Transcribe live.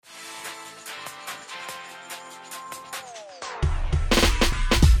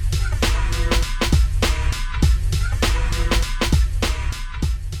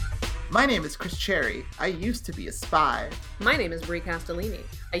My name is Chris Cherry. I used to be a spy. My name is Brie Castellini.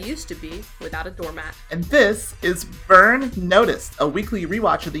 I used to be without a doormat. And this is Burn Noticed, a weekly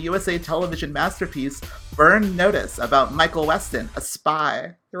rewatch of the USA television masterpiece Burn Notice about Michael Weston, a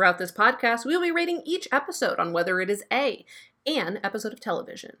spy. Throughout this podcast, we will be rating each episode on whether it is A, an episode of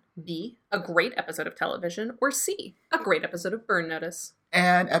television, B, a great episode of television, or C, a great episode of Burn Notice.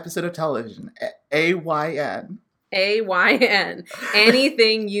 An episode of television, AYN. AYN.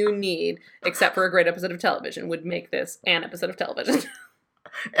 Anything you need, except for a great episode of television, would make this an episode of television.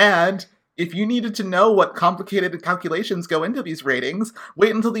 And if you needed to know what complicated calculations go into these ratings,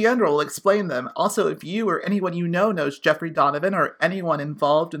 wait until the end or we'll explain them. Also, if you or anyone you know knows Jeffrey Donovan or anyone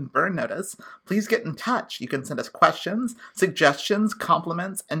involved in Burn Notice, please get in touch. You can send us questions, suggestions,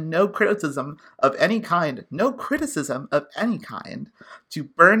 compliments, and no criticism of any kind to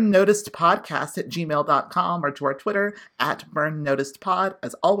burnnoticedpodcast@gmail.com or to our Twitter @burnnoticedpod.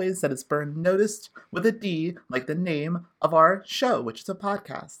 As always, that is Burn Noticed with a D, like the name of our show, which is a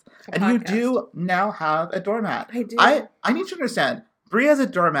podcast. You do now have a doormat. I do. I need to understand. Brie has a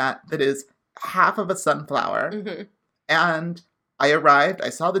doormat that is half of a sunflower. Mm-hmm. And I arrived. I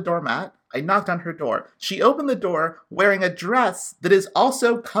saw the doormat. I knocked on her door. She opened the door wearing a dress that is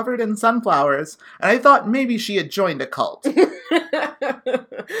also covered in sunflowers. And I thought maybe she had joined a cult.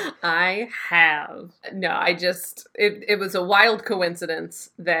 I have. No, it was a wild coincidence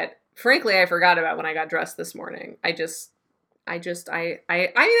that, frankly, I forgot about when I got dressed this morning. I mean,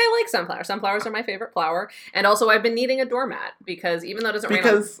 I like sunflowers. Sunflowers are my favorite flower. And also, I've been needing a doormat because even though it doesn't rain...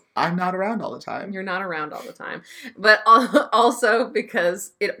 Because I'm not around all the time. You're not around all the time. But also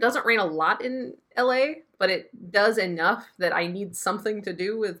because it doesn't rain a lot in LA, but it does enough that I need something to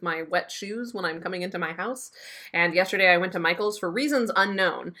do with my wet shoes when I'm coming into my house. And yesterday I went to Michael's for reasons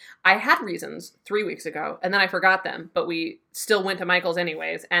unknown. I had reasons 3 weeks ago, and then I forgot them, but we still went to Michael's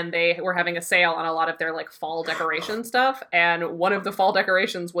anyways, and they were having a sale on a lot of their like fall decoration stuff, and one of the fall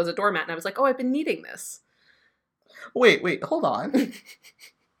decorations was a doormat, and I was like, oh, I've been needing this. Wait, hold on.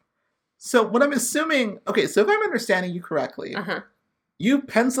 So what I'm assuming... Okay, so if I'm understanding you correctly... Uh-huh. You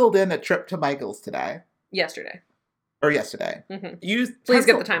penciled in a trip to Michael's today. Yesterday. Mm-hmm. Please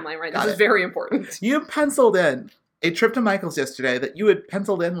get the timeline right. This is very important. You penciled in a trip to Michael's yesterday that you had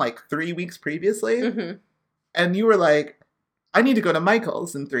penciled in like 3 weeks previously. Mm-hmm. And you were like, I need to go to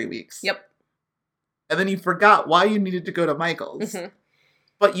Michael's in 3 weeks. Yep. And then you forgot why you needed to go to Michael's. Mm-hmm.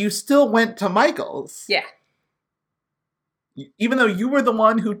 But you still went to Michael's. Yeah. Even though you were the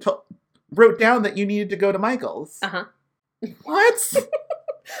one who wrote down that you needed to go to Michael's. Uh-huh. What?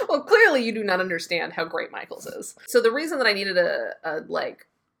 Well, clearly you do not understand how great Michael's is. So the reason that I needed a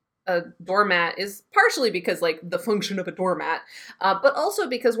doormat is partially because, like, the function of a doormat, but also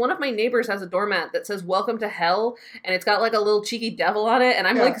because one of my neighbors has a doormat that says "Welcome to Hell," and it's got, like, a little cheeky devil on it, and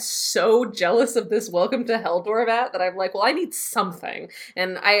I'm, like, so jealous of this "Welcome to Hell" doormat that I'm like, well, I need something.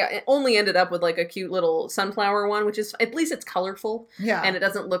 And I only ended up with, like, a cute little sunflower one, which is, at least it's colorful. Yeah. And it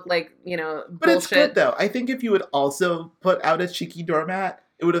doesn't look like, bullshit. But it's good, though. I think if you had also put out a cheeky doormat,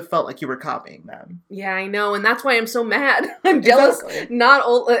 it would have felt like you were copying them. Yeah, I know, and that's why I'm so mad. I'm jealous. Exactly. Not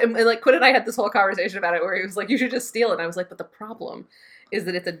old. And like Quinn and I had this whole conversation about it, where he was like, "You should just steal it." And I was like, "But the problem is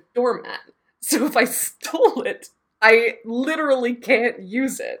that it's a doormat. So if I stole it, I literally can't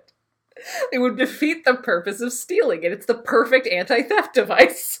use it. It would defeat the purpose of stealing it. It's the perfect anti-theft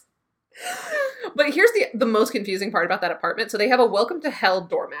device." But here's the most confusing part about that apartment. So they have a Welcome to Hell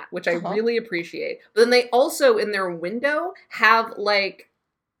doormat, which I really appreciate. But then they also, in their window, have like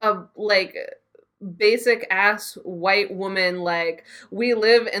a basic ass white woman, like, we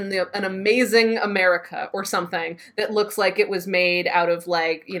live in an amazing America or something that looks like it was made out of,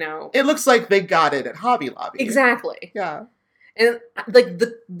 like, It looks like they got it at Hobby Lobby. Exactly. Yeah. And, like,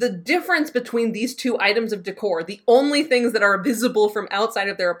 the difference between these two items of decor, the only things that are visible from outside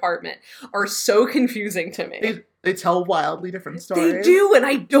of their apartment, are so confusing to me. They tell wildly different stories. They do, and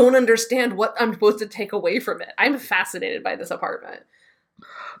I don't understand what I'm supposed to take away from it. I'm fascinated by this apartment.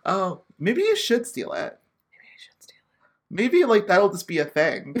 Oh, maybe you should steal it. Maybe, like, that'll just be a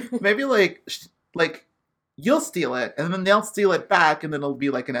thing. Maybe, like, you'll steal it, and then they'll steal it back, and then it'll be,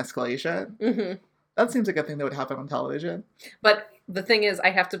 like, an escalation. Mm-hmm. That seems like a thing that would happen on television. But the thing is,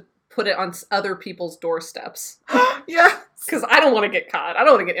 I have to put it on other people's doorsteps. Yeah. Because I don't want to get caught. I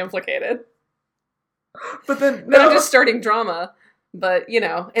don't want to get implicated. But then I'm just starting drama. But,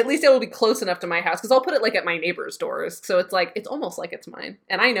 at least it will be close enough to my house, because I'll put it, like, at my neighbor's doors. So it's like, it's almost like it's mine.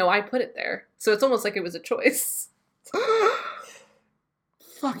 And I know I put it there. So it's almost like it was a choice.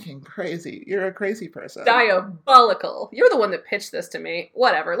 Fucking crazy. You're a crazy person. Diabolical. You're the one that pitched this to me.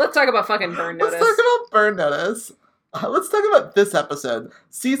 Whatever. Let's talk about fucking Burn Notice. Let's talk about Burn Notice. Let's talk about this episode.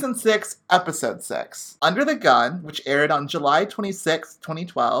 Season 6, Episode 6. Under the Gun, which aired on July 26,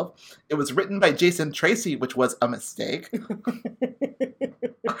 2012. It was written by Jason Tracy, which was a mistake.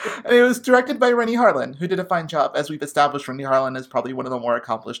 And it was directed by Rennie Harlan, who did a fine job. As we've established, Rennie Harlan is probably one of the more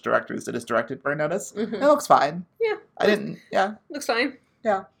accomplished directors that has directed Burn Notice. Mhm. It looks fine. Yeah. Looks fine.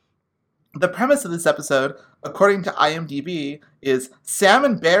 Yeah. The premise of this episode, according to IMDb, is Sam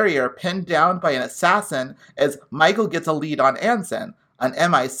and Barry are pinned down by an assassin as Michael gets a lead on Anson. An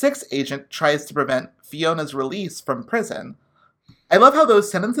MI6 agent tries to prevent Fiona's release from prison. I love how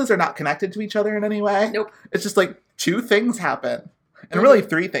those sentences are not connected to each other in any way. Nope. It's just like 2 things happen. And really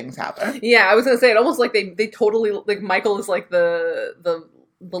 3 things happen. Yeah, I was gonna say it almost like they totally like Michael is like the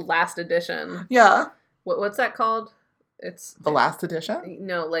last edition. Yeah. What's that called? It's the last edition?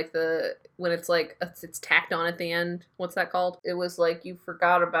 No, like when it's like it's tacked on at the end. What's that called? It was like you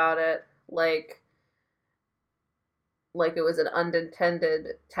forgot about it, like it was an unintended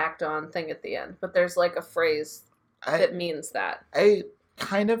tacked on thing at the end. But there's like a phrase that means that. I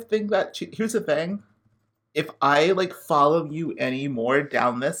kind of think that here's the thing. If I like follow you any more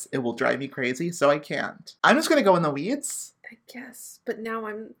down this, it will drive me crazy, so I can't. I'm just gonna go in the weeds. I guess, but now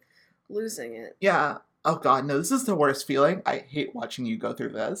I'm losing it. Yeah. Oh god, no, this is the worst feeling. I hate watching you go through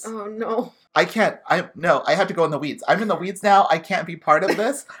this. Oh no. I can't. I have to go in the weeds. I'm in the weeds now. I can't be part of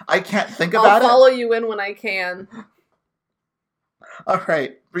this. I can't think about it. I'll follow you in when I can. All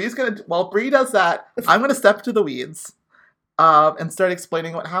right. While Bree does that, I'm gonna step to the weeds. And start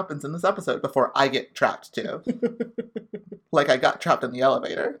explaining what happens in this episode before I get trapped too. Like I got trapped in the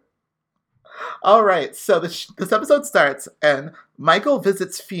elevator. All right, so this episode starts, and Michael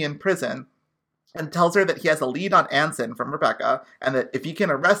visits Fee in prison and tells her that he has a lead on Anson from Rebecca, and that if he can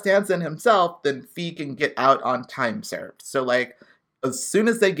arrest Anson himself, then Fee can get out on time served. So, like, as soon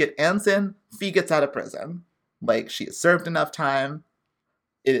as they get Anson, Fee gets out of prison. Like, she has served enough time.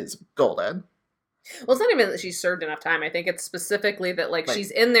 It is golden. Well, it's not even that she's served enough time. I think it's specifically that, like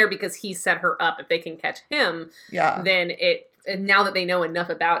she's in there because he set her up. If they can catch him, then and now that they know enough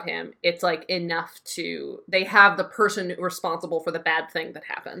about him, it's, like, enough to... They have the person responsible for the bad thing that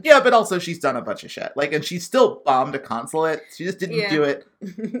happened. Yeah, but also she's done a bunch of shit. Like, and she still bombed a consulate. She just didn't do it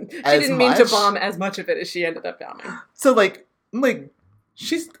She didn't mean to bomb as much of it as she ended up bombing. So, like,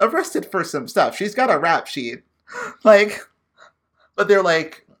 she's arrested for some stuff. She's got a rap sheet. Like, but they're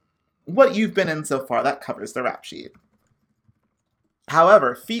like... What you've been in so far, that covers the rap sheet.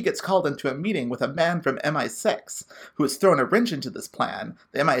 However, Fee gets called into a meeting with a man from MI6 who has thrown a wrench into this plan.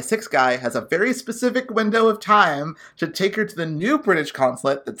 The MI6 guy has a very specific window of time to take her to the new British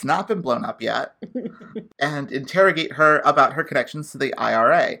consulate that's not been blown up yet and interrogate her about her connections to the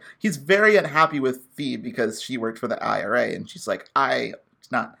IRA. He's very unhappy with Fee because she worked for the IRA, and she's like, I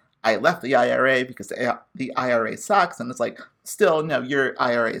left the IRA because the IRA sucks, and it's like, still, no, you're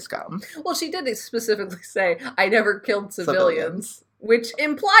IRA scum. Well, she did specifically say, I never killed civilians, which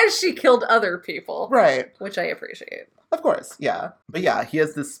implies she killed other people. Right. Which I appreciate. Of course, yeah. But yeah, he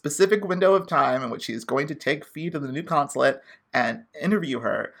has this specific window of time in which he's going to take Fee to the new consulate and interview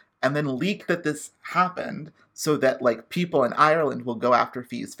her, and then leak that this happened so that, like, people in Ireland will go after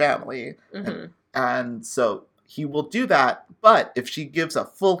Fee's family. Mm-hmm. And so... He will do that, but if she gives a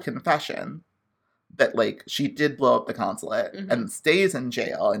full confession that, like, she did blow up the consulate and stays in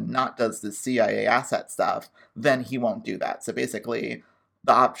jail and not does the CIA asset stuff, then he won't do that. So basically,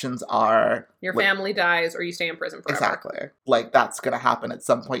 the options are... Your family dies or you stay in prison forever. Exactly. Like, that's going to happen at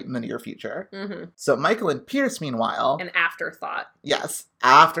some point in the near future. Mm-hmm. So Michael and Pierce, meanwhile... An afterthought. Yes,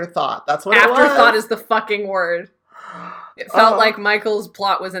 afterthought. That's what it was. Afterthought is the fucking word. It felt like Michael's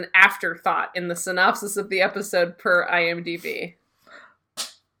plot was an afterthought in the synopsis of the episode per IMDb.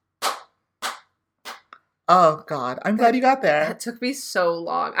 Oh, God. I'm glad you got there. That took me so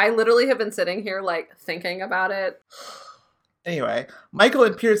long. I literally have been sitting here, like, thinking about it. Anyway, Michael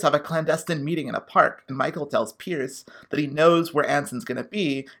and Pierce have a clandestine meeting in a park, and Michael tells Pierce that he knows where Anson's going to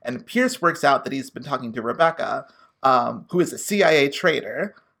be, and Pierce works out that he's been talking to Rebecca, who is a CIA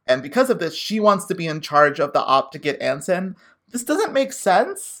traitor. And because of this, she wants to be in charge of the op to get Anson. This doesn't make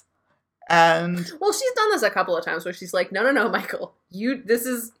sense. And well, she's done this a couple of times where she's like, no, Michael, you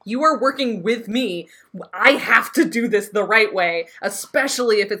are working with me. I have to do this the right way,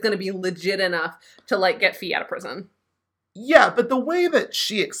 especially if it's going to be legit enough to, like, get Fee out of prison. Yeah, but the way that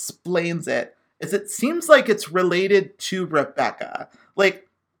she explains it is it seems like it's related to Rebecca.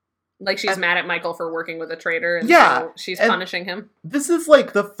 Like she's mad at Michael for working with a traitor, and so she's punishing him. This is,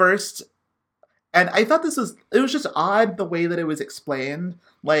 like, the first... And I thought it was just odd the way that it was explained.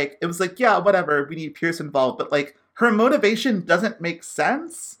 Like, it was like, yeah, whatever, we need Pierce involved, but, like, her motivation doesn't make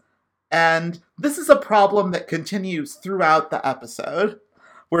sense. And this is a problem that continues throughout the episode,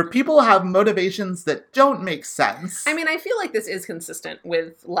 where people have motivations that don't make sense. I mean, I feel like this is consistent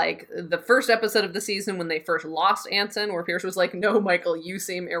with, like, the first episode of the season when they first lost Anson, where Pierce was like, no, Michael, you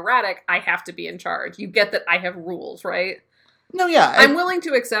seem erratic. I have to be in charge. You get that I have rules, right? No, yeah. I'm willing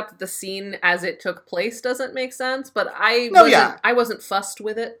to accept that the scene as it took place doesn't make sense, but I wasn't fussed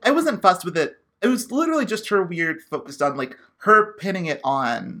with it. I wasn't fussed with it. It was literally just her weird focused on, like, her pinning it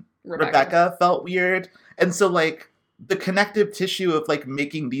on Rebecca felt weird. And so, like, the connective tissue of, like,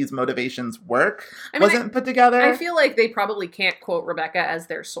 making these motivations work wasn't put together. I feel like they probably can't quote Rebecca as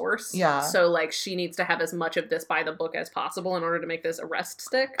their source. Yeah. So, like, she needs to have as much of this by the book as possible in order to make this arrest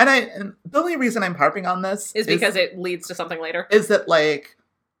stick. And the only reason I'm harping on this is because it leads to something later. Is that, like,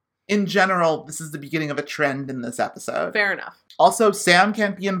 in general, this is the beginning of a trend in this episode. Fair enough. Also, Sam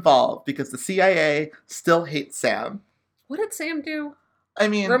can't be involved because the CIA still hates Sam. What did Sam do? I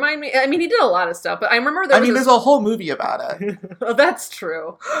mean... Remind me. I mean, he did a lot of stuff, but I remember there's a whole movie about it. Oh, that's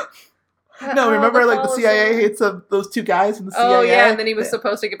true. No, remember, like, the CIA hates those two guys in the CIA? Oh, yeah, and then he was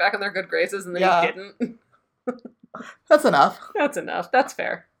supposed to get back on their good graces, and then he didn't. That's enough. That's enough. That's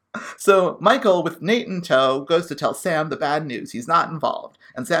fair. So, Michael, with Nate in tow, goes to tell Sam the bad news. He's not involved.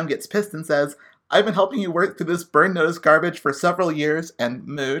 And Sam gets pissed and says, I've been helping you work through this burn notice garbage for several years, and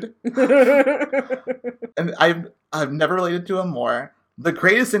mood. And I've never related to him more. The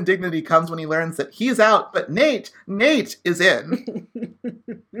greatest indignity comes when he learns that he's out, but Nate is in.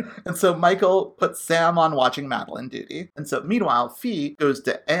 And so Michael puts Sam on watching Madeline duty. And so meanwhile, Fee goes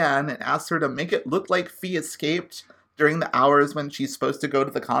to Anne and asks her to make it look like Fee escaped during the hours when she's supposed to go to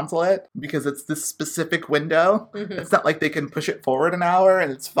the consulate, because it's this specific window. Mm-hmm. It's not like they can push it forward an hour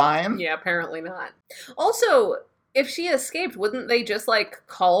and it's fine. Yeah, apparently not. Also, if she escaped, wouldn't they just, like,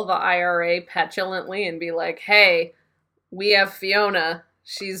 call the IRA petulantly and be like, hey, we have Fiona.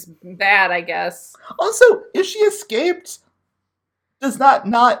 She's bad, I guess. Also, if she escaped, does that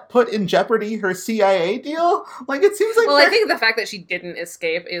not put in jeopardy her CIA deal? Like, it seems like... Well, I think the fact that she didn't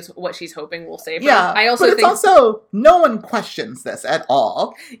escape is what she's hoping will save her. Yeah, I also but it's also... No one questions this at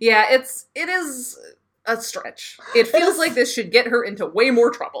all. Yeah, it is a stretch. It feels like this should get her into way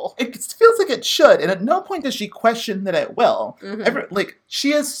more trouble. It feels like it should, and at no point does she question that it will. Mm-hmm.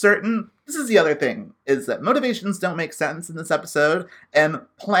 She is certain... This is the other thing, is that motivations don't make sense in this episode, and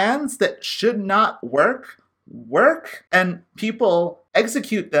plans that should not work, and people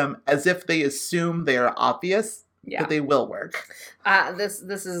execute them as if they assume they are obvious, that they will work. This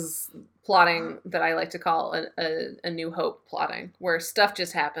is plotting that I like to call a New Hope plotting, where stuff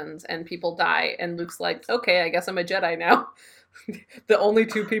just happens and people die, and Luke's like, okay, I guess I'm a Jedi now. The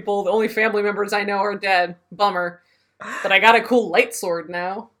only family members I know are dead. Bummer. But I got a cool light sword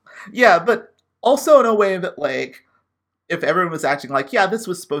now. Yeah, but also in a way that, like, if everyone was acting like, yeah, this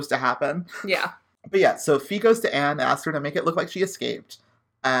was supposed to happen. Yeah. But yeah, so Fee goes to Anne, asks her to make it look like she escaped.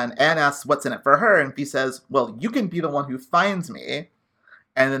 And Anne asks what's in it for her, and Fee says, well, you can be the one who finds me.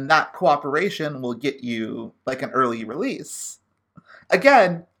 And then that cooperation will get you, like, an early release.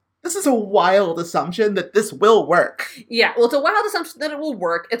 Again, this is a wild assumption that this will work. Yeah, well, it's a wild assumption that it will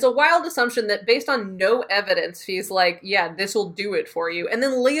work. It's a wild assumption that based on no evidence, Fee's like, yeah, this will do it for you. And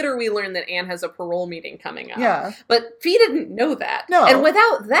then later we learn that Anne has a parole meeting coming up. Yeah. But Fee didn't know that. No. And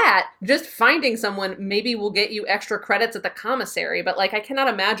without that, just finding someone maybe will get you extra credits at the commissary. But, like, I cannot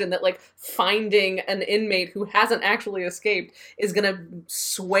imagine that, like, finding an inmate who hasn't actually escaped is going to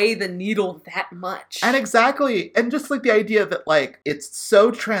sway the needle that much. And exactly. And just, like, the idea that, like, it's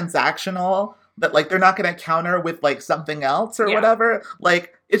so transactional that, like, they're not going to counter with, like, something else or whatever.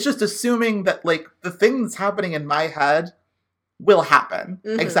 Like, it's just assuming that, like, the things happening in my head will happen.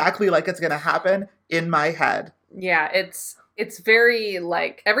 Mm-hmm. Exactly like it's going to happen in my head. Yeah, it's very,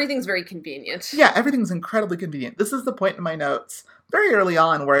 like, everything's very convenient. Yeah, everything's incredibly convenient. This is the point in my notes very early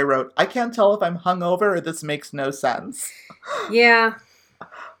on where I wrote, I can't tell if I'm hungover or this makes no sense. Yeah.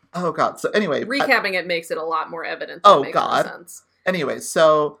 Oh, God. So anyway. Recapping it makes it a lot more evident. Oh, God. No sense. Anyway,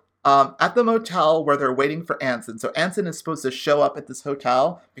 so at the motel where they're waiting for Anson. So Anson is supposed to show up at this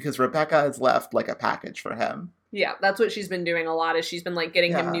hotel because Rebecca has left, like, a package for him. Yeah, that's what she's been doing a lot, is she's been, like,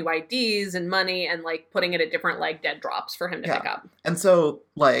 getting him new IDs and money and, like, putting it at different, like, dead drops for him to pick up. And so,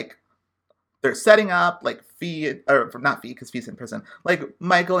 like, they're setting up, like, or not Fee, because Fee's in prison. Like,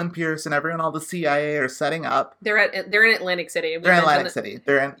 Michael and Pierce and everyone, all the CIA are setting up. They're in Atlantic City. They're in Atlantic City.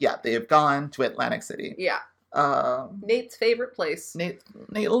 They have gone to Atlantic City. Yeah. Nate's favorite place. Nate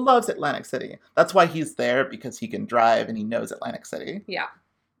loves Atlantic City. That's why he's there, because he can drive and he knows Atlantic City. Yeah.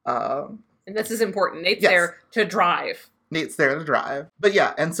 And this is important. Nate's there to drive. Nate's there to drive. But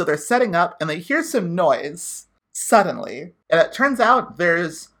yeah, and so they're setting up and they hear some noise suddenly. And it turns out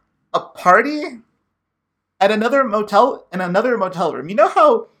there's a party at another motel room. You know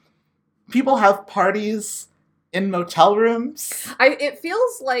how people have parties in motel rooms? It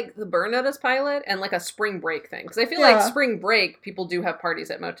feels like the Burn Notice pilot and like a Spring Break thing. Because I feel Yeah. like Spring Break, people do have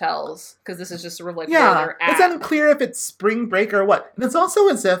parties at motels. Because this is just sort of like where Yeah, they're at. it's unclear if it's Spring Break or what. And it's also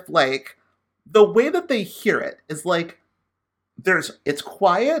as if, like, the way that they hear it is like, it's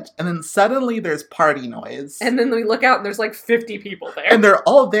quiet, and then suddenly there's party noise. And then we look out and there's like 50 people there. And they're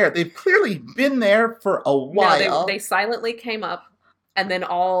all there. They've clearly been there for a while. No, they silently came up. And then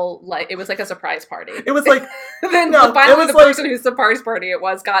it was like a surprise party. It was like, then no, finally it was the like- person whose surprise party it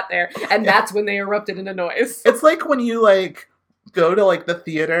was got there. And Yeah. that's when they erupted into noise. it's like when you, like, go to, like, the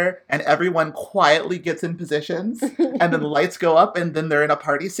theater and everyone quietly gets in positions and then the lights go up and then they're in a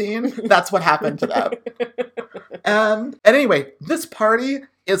party scene. That's what happened to them. And anyway, this party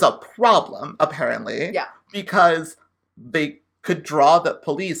is a problem, apparently. Yeah. Because they could draw the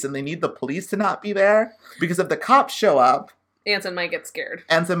police and they need the police to not be there. Because if the cops show up, Anson might get scared.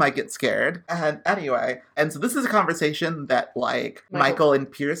 Anson might get scared. And anyway, and so this is a conversation that, like, Michael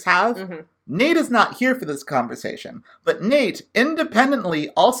and Pierce have. Mhm. Nate is not here for this conversation, but Nate independently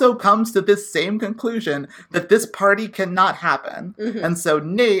also comes to this same conclusion that this party cannot happen. Mhm. And so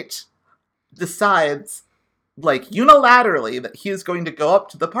Nate decides, like, unilaterally that he is going to go up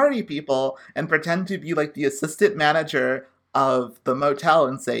to the party people and pretend to be, like, the assistant manager of the motel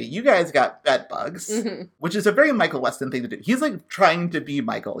and say, you guys got bed bugs, Mhm. which is a very Michael Weston thing to do. He's, like, trying to be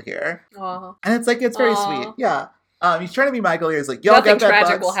Michael here. Aw. And it's, like, it's very Aw. sweet. Yeah. He's trying to be Michael here. He's like, y'all Nothing got bed tragic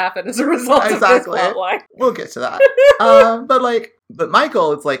bugs. will happen as a result Exactly. of this plotline. We'll get to that. But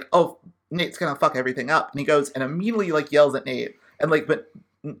Michael is like, oh, Nate's gonna fuck everything up. And he goes and immediately, like, yells at Nate. And, like, but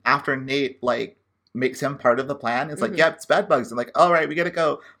after Nate, like, makes him part of the plan, it's like, Mhm. yeah, it's bed bugs. And like, all right, we gotta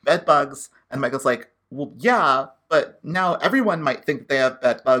go. Bed bugs. And Michael's like, well, yeah, but now everyone might think they have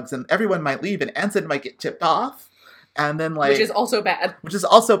bed bugs and everyone might leave and Anson might get tipped off. And then, like... Which is also bad. bad. You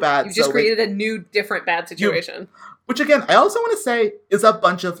just So, created a new, different bad situation. which, again, I also want to say is a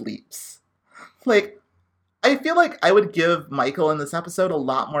bunch of leaps. Like, I feel like I would give Michael in this episode a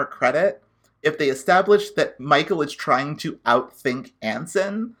lot more credit if they established that Michael is trying to outthink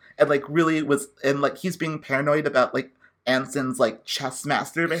Anson and, like, really he's being paranoid about, like, Anson's, like, chess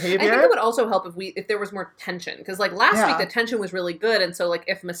master behavior. I think it would also help if there was more tension. Because, like, last Yeah. week the tension was really good. And so, like,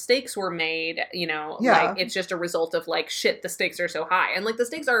 if mistakes were made, Yeah. like, it's just a result of, like, shit, the stakes are so high. And, like, the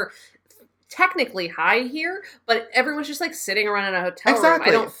stakes are technically high here, but everyone's just, like, sitting around in a hotel room. Exactly.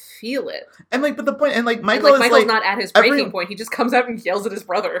 I don't feel it. And, like, but the point, and, like, And, Michael's not at his breaking point. He just comes out and yells at his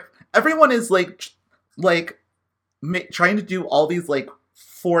brother. everyone is, trying to do all these, like,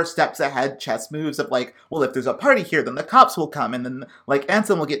 4 steps ahead chess moves of, like, well, if there's a party here, then the cops will come, and then, like,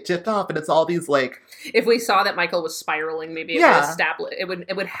 Anson will get tipped off, and it's all these, like... If we saw that Michael was spiraling, maybe it would establish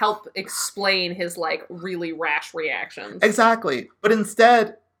it would help explain his, like, really rash reactions. Exactly. But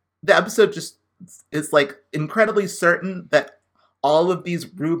instead, the episode just is, like, incredibly certain that all of these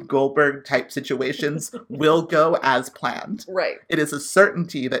Rube Goldberg type situations will go as planned. Right. It is a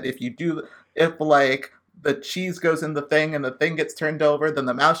certainty that if, like, the cheese goes in the thing and the thing gets turned over, then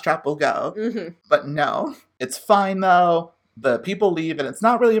the mousetrap will go. Mm-hmm. But no. It's fine, though. The people leave, and it's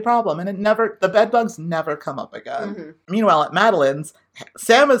not really a problem, and the bedbugs never come up again. Mm-hmm. Meanwhile, at Madeline's,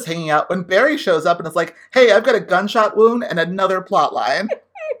 Sam is hanging out when Barry shows up and is like, hey, I've got a gunshot wound and another plot line.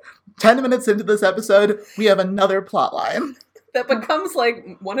 10 minutes into this episode, we have another plot line. That becomes, like,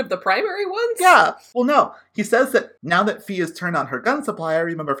 one of the primary ones? Yeah. Well, no. He says that now that Fee has turned on her gun supplier,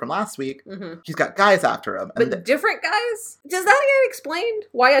 remember from last week, Mm-hmm. he's got guys after him. But different guys? Does that get explained?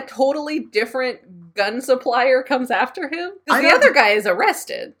 Why a totally different gun supplier comes after him? Because the other guy is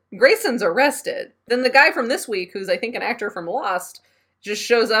arrested. Grayson's arrested. Then the guy from this week, who's I think an actor from Lost, just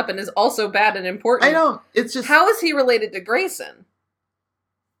shows up and is also bad and important. I know. It's just... How is he related to Grayson?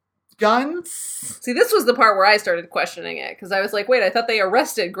 Guns? See, this was the part where I started questioning it. Because I was like, wait, I thought they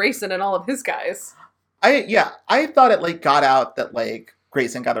arrested Grayson and all of his guys. I thought it, like, got out that, like,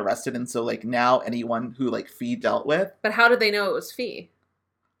 Grayson got arrested, and so, like, now anyone who, like, Fee dealt with... But how did they know it was Fee?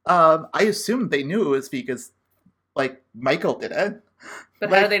 I assumed they knew it was Fee because, like, Michael did it. But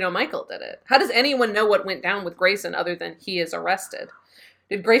how do they know Michael did it? How does anyone know what went down with Grayson other than he is arrested?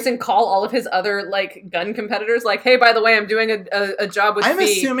 Did Grayson call all of his other, like, gun competitors? Like, hey, by the way, I'm doing a job with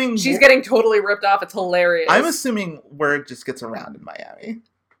Fee. Assuming... She's getting totally ripped off. It's hilarious. I'm assuming word just gets around in Miami.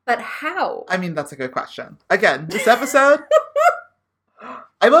 But how? I mean, that's a good question. Again, this episode...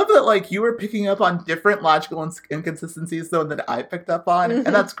 I love that, like, you were picking up on different logical inconsistencies, though, than I picked up on, and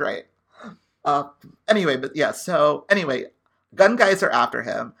that's great. Anyway, gun guys are after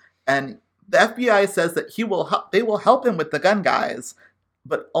him, and the FBI says that they will help him with the gun guys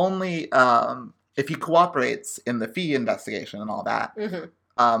but only if he cooperates in the fee investigation and all that.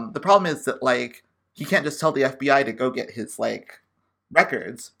 Mm-hmm. The problem is that, like, he can't just tell the FBI to go get his, like,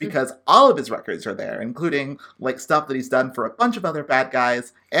 records, because all of his records are there, including, like, stuff that he's done for a bunch of other bad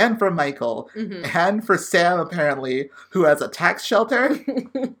guys, and for Michael, and for Sam, apparently, who has a tax shelter.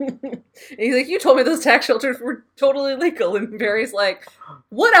 And he's like, you told me those tax shelters were totally legal, and Barry's like,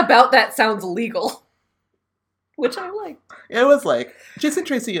 what about that sounds legal? Which I like. It was like, Jason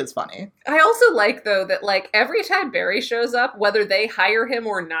Tracy is funny. I also like, though, that, like, every time Barry shows up, whether they hire him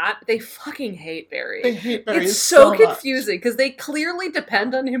or not, they fucking hate Barry. They hate Barry It's so much. confusing, because they clearly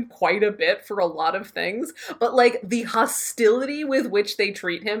depend on him quite a bit for a lot of things, but, like, the hostility with which they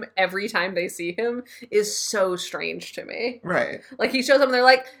treat him every time they see him is so strange to me. Right. Like, he shows up and they're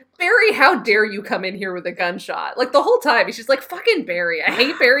like, Barry, how dare you come in here with a gunshot? Like, the whole time, he's just like, fucking Barry. I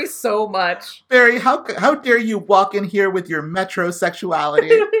hate Barry so much. Barry, how dare you walk in here with your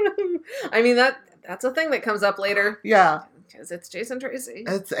metrosexuality? I mean, that's a thing that comes up later. Yeah. Because it's Jason Tracy.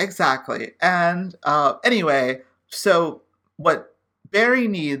 It's exactly. And anyway, so what Barry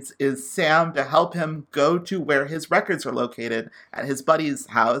needs is Sam to help him go to where his records are located at his buddy's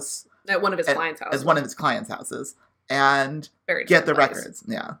house. At one of his clients' houses. As one of his clients' houses. And Very get the place. records.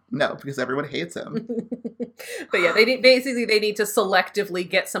 Yeah. No, because everyone hates him. But yeah, they need to selectively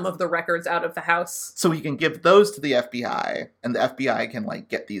get some of the records out of the house. So he can give those to the FBI, and the FBI can, like,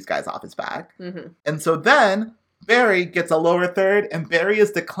 get these guys off his back. Mm-hmm. And so then Barry gets a lower third, and Barry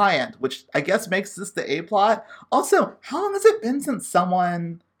is the client, which I guess makes this the A-plot. Also, how long has it been since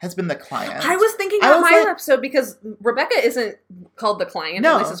someone has been the client? I was thinking about my episode, because Rebecca isn't called the client,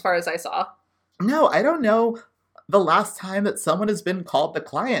 No. at least as far as I saw. No, I don't know the last time that someone has been called the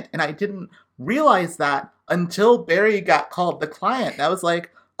client, and I didn't realize that until Barry got called the client. And I was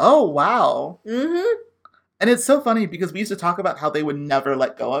like, oh, wow. Mm-hmm. And it's so funny because we used to talk about how they would never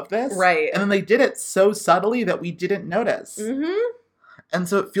let go of this. Right. And then they did it so subtly that we didn't notice. Mm-hmm. And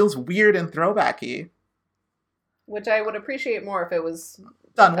so it feels weird and throwbacky. Which I would appreciate more if it was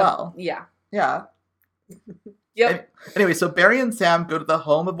Done well. Yeah. Yeah. Yep. Anyway, so Barry and Sam go to the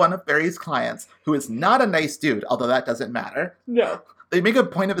home of one of Barry's clients, who is not a nice dude, although that doesn't matter. No. They make a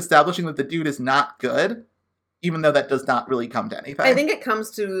point of establishing that the dude is not good, even though that does not really come to anything. I think it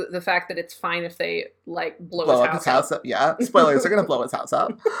comes to the fact that it's fine if they, like, blow his house up. Yeah. Spoilers, they're going to blow his house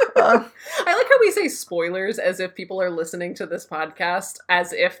up. I like how we say spoilers as if people are listening to this podcast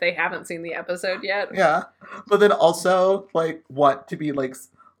as if they haven't seen the episode yet. Yeah. But then also, like, want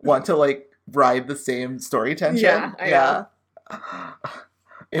to, like, ride the same story tension. Yeah, I know.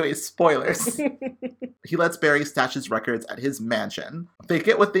 Anyway, spoilers. He lets Barry stash his records at his mansion. They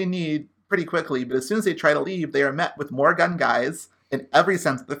get what they need pretty quickly, but as soon as they try to leave, they are met with more gun guys, in every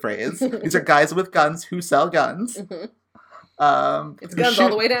sense of the phrase. These are guys with guns who sell guns. Mm-hmm. It's guns all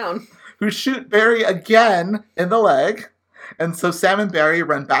the way down. Who shoot Barry again in the leg. And so Sam and Barry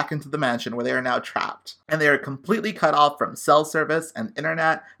run back into the mansion where they are now trapped. And they are completely cut off from cell service and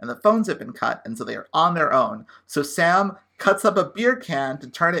internet, and the phones have been cut, and so they are on their own. So Sam cuts up a beer can to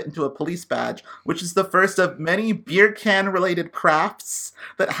turn it into a police badge, which is the first of many beer can-related crafts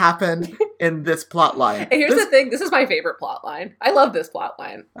that happen in this plot line. And here's the thing, this is my favorite plot line. I love this plot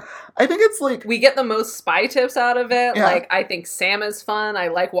line. I think it's like... We get the most spy tips out of it. Yeah. Like, I think Sam is fun. I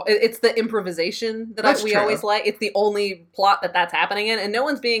like... It's the improvisation that we always like. It's the only plot that's happening in, and no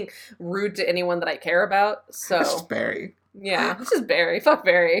one's being rude to anyone that I care about, so... It's just Barry. Yeah, it's just Barry. Fuck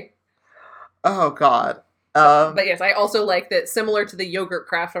Barry. Oh, God. But yes, I also like that, similar to the yogurt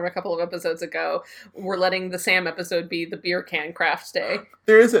craft from a couple of episodes ago, we're letting the Sam episode be the beer can craft day.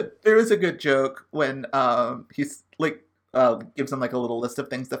 There is a good joke when he's like gives them like a little list of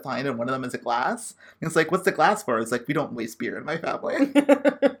things to find, and one of them is a glass. And it's like, what's the glass for? It's like, we don't waste beer in my family.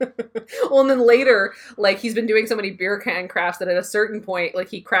 Well, and then later, like, he's been doing so many beer can crafts that at a certain point, like,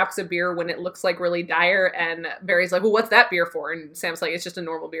 he crafts a beer when it looks like really dire, and Barry's like, well, what's that beer for? And Sam's like, it's just a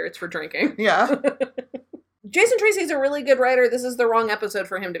normal beer, it's for drinking. Yeah. Jason Tracy's a really good writer. This is the wrong episode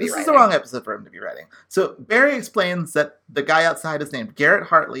for him to be writing. This is the wrong episode for him to be writing. So Barry explains that the guy outside is named Garrett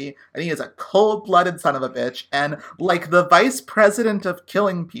Hartley, and he is a cold-blooded son of a bitch, and like the vice president of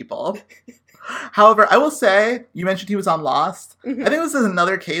killing people. However, I will say, you mentioned he was on Lost. Mm-hmm. I think this is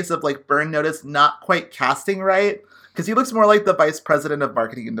another case of like Burn Notice not quite casting right, because he looks more like the vice president of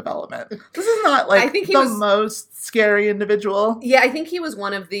marketing and development. This is not like most scary individual. Yeah, I think he was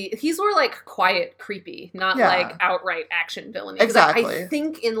one of he's more like quiet, creepy, not like outright action villainy. Exactly. I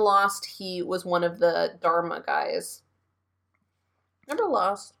think in Lost he was one of the Dharma guys. Remember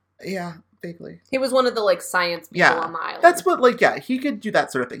Lost? Yeah, vaguely. He was one of the, like, science people on the island. That's what, like, yeah, he could do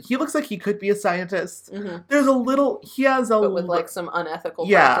that sort of thing. He looks like he could be a scientist. Mm-hmm. There's a little, he has a... But with, like, some unethical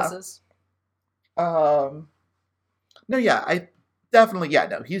practices. No, yeah, I definitely, yeah,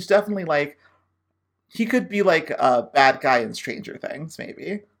 no, he's definitely, like, he could be, like, a bad guy in Stranger Things,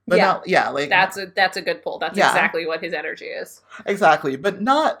 maybe. But not, like... That's a good pull. That's exactly what his energy is. Exactly, but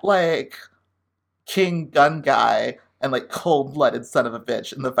not, like, King Gun Guy and, like, cold-blooded son of a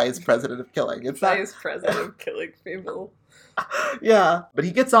bitch and the vice president of killing. It's vice president of killing people. Yeah, but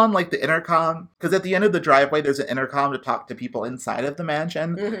he gets on, like, the intercom, because at the end of the driveway, there's an intercom to talk to people inside of the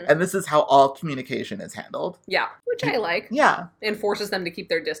mansion, and this is how all communication is handled. Yeah, which I like. Yeah. And forces them to keep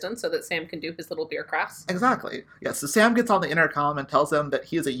their distance so that Sam can do his little beer crafts. Exactly. Yeah, so Sam gets on the intercom and tells them that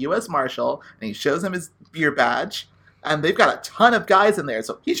he is a U.S. Marshal, and he shows him his beer badge, and they've got a ton of guys in there,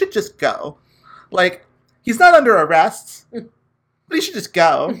 so he should just go. Like, he's not under arrest, but he should just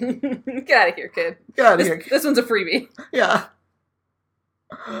go. Get out of here, kid. Get out of here. This one's a freebie. Yeah.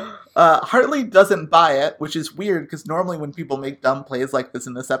 Hartley doesn't buy it, which is weird, because normally when people make dumb plays like this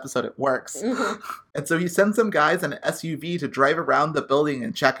in this episode, it works. And so he sends some guys in an SUV to drive around the building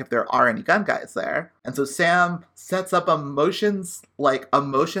and check if there are any gun guys there. And so Sam sets up a motion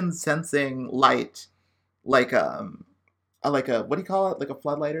sensing light, like a what do you call it? Like a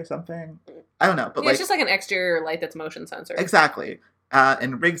floodlight or something? I don't know. But it's just like an exterior light that's motion sensor. Exactly.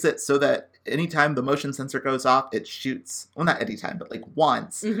 And rigs it so that anytime the motion sensor goes off, it shoots. Well, not anytime, but like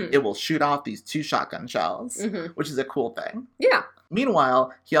once, it will shoot off these 2 shotgun shells, which is a cool thing. Yeah.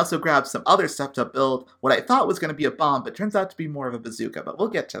 Meanwhile, he also grabs some other stuff to build what I thought was going to be a bomb, but turns out to be more of a bazooka, but we'll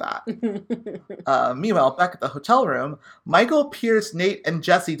get to that. Meanwhile, back at the hotel room, Michael, Pierce, Nate, and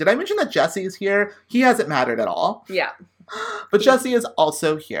Jesse. Did I mention that Jesse is here? He hasn't mattered at all. Yeah. But Jesse is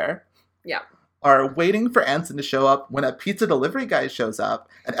also here. Yeah. Are waiting for Anson to show up when a pizza delivery guy shows up,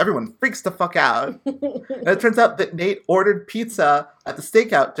 and everyone freaks the fuck out. And it turns out that Nate ordered pizza at the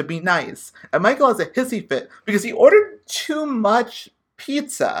stakeout to be nice. And Michael has a hissy fit because he ordered too much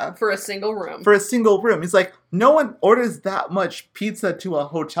pizza. For a single room. He's like, no one orders that much pizza to a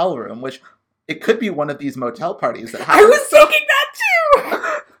hotel room, which it could be one of these motel parties that happens. I was thinking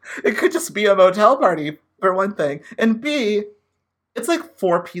that too! It could just be a motel party, for one thing. And B, it's like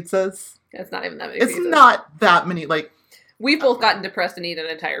 4 pizzas. It's not even that many It's pizzas. not that many, like... We've both gotten depressed and eat an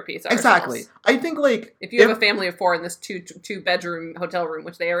entire pizza Exactly. ourselves. I think, like... If you have a family of 4 in this two-bedroom hotel room,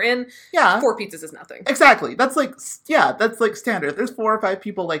 which they are in, 4 pizzas is nothing. Exactly. That's like, that's like standard. If there's 4 or 5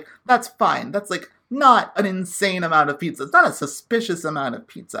 people, like, that's fine. That's, like, not an insane amount of pizza. It's not a suspicious amount of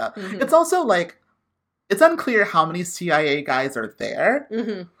pizza. It's also, like, it's unclear how many CIA guys are there.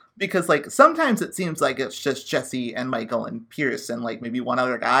 Because, like, sometimes it seems like it's just Jesse and Michael and Pierce and, like, maybe one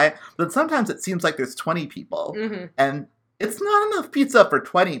other guy. But sometimes it seems like there's 20 people. And it's not enough pizza for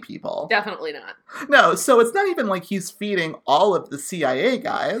 20 people. Definitely not. No, so it's not even like he's feeding all of the CIA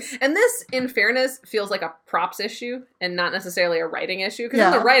guys. And this, in fairness, feels like a props issue and not necessarily a writing issue.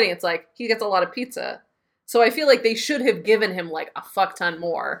 Because in the writing, it's like, he gets a lot of pizza. So I feel like they should have given him, like, a fuck ton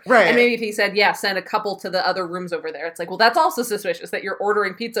more. Right. And maybe if he said, send a couple to the other rooms over there, it's like, well, that's also suspicious that you're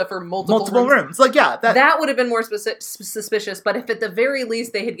ordering pizza for multiple rooms. Like, yeah. That would have been more suspicious, but if at the very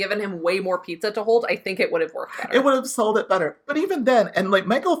least they had given him way more pizza to hold, I think it would have worked better. It would have sold it better. But even then, and, like,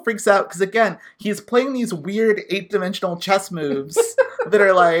 Michael freaks out because, again, he's playing these weird 8-dimensional chess moves that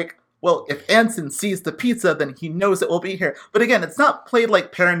are like, well, if Anson sees the pizza, then he knows it will be here. But again, it's not played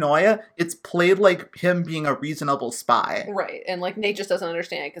like paranoia. It's played like him being a reasonable spy. Right. And, like, Nate just doesn't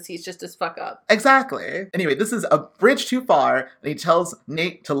understand because he's just as fuck up. Exactly. Anyway, this is a bridge too far, and he tells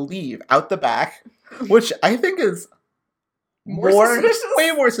Nate to leave out the back, which I think is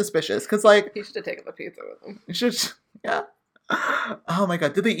way more suspicious. Because, like... He should have taken the pizza with him. You should... Yeah. Oh my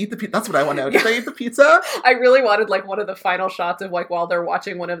god, did they eat the pizza? That's what I want to know. Did they eat the pizza? I really wanted, like, one of the final shots of, like, while they're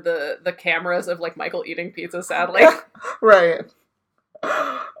watching one of the cameras of, like, Michael eating pizza, sadly. Right.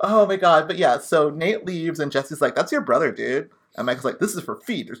 Oh my god, but yeah, so Nate leaves and Jesse's like, that's your brother, dude. And Michael's like, this is for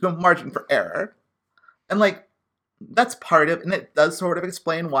feed. There's no margin for error. And, like, that's part of, and it does sort of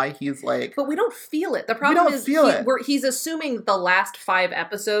explain why he's like... But we don't feel it. The problem is he's assuming the last 5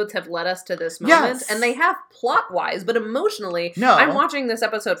 episodes have led us to this moment, and they have plot-wise, but emotionally, no. I'm watching this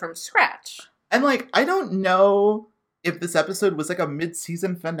episode from scratch. And, like, I don't know if this episode was like a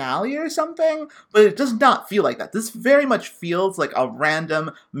mid-season finale or something, but it does not feel like that. This very much feels like a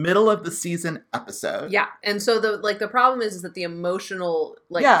random middle-of-the-season episode. Yeah, and so the problem is that the emotional,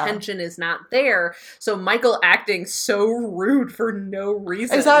 tension is not there, so Michael acting so rude for no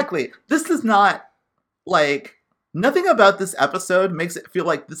reason. Exactly. This is not, like... Nothing about this episode makes it feel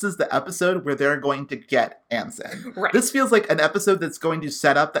like this is the episode where they're going to get Anson. Right. This feels like an episode that's going to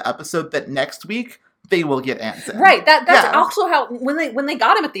set up the episode that next week they will get Anson. Right. That's also how when they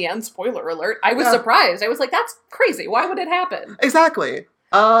got him at the end, spoiler alert, I was surprised. I was like, that's crazy. Why would it happen? Exactly.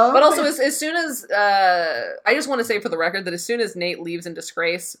 But also, as soon as, I just want to say for the record that as soon as Nate leaves in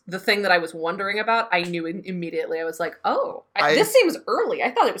disgrace, the thing that I was wondering about, I knew immediately. I was like, oh, this seems early.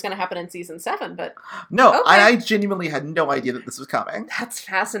 I thought it was going to happen in season 7, but... No, okay. I genuinely had no idea that this was coming. That's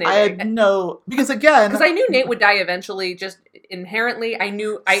fascinating. I had no... Because again... Because I knew Nate would die eventually, just inherently. I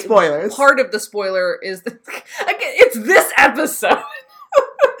knew... Spoilers. Part of the spoiler is... it's this episode!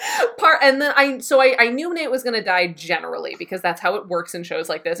 And then I knew Nate was gonna die generally because that's how it works in shows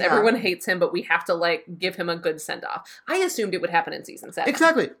like this. Yeah. Everyone hates him, but we have to like give him a good send off. I assumed it would happen in season 7.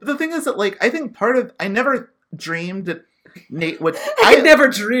 Exactly. But the thing is that like I think I never dreamed that Nate would. I never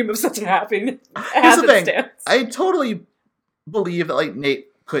dream of such a happy. Here's the thing. I totally believe that like Nate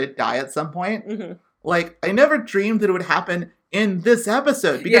could die at some point. Mm-hmm. Like I never dreamed that it would happen in this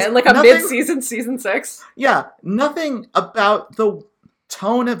episode because like a mid-season season 6. Yeah, nothing about the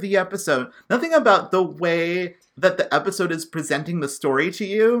tone of the episode, nothing about the way that the episode is presenting the story to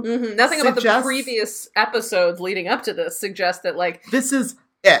you. Mm-hmm. Nothing about the previous episodes leading up to this suggests that like this is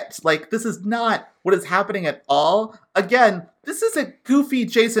it. Like this is not what is happening at all. Again, this is a goofy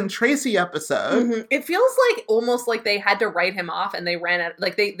Jason Tracy episode. Mm-hmm. It feels like almost like they had to write him off and they ran out,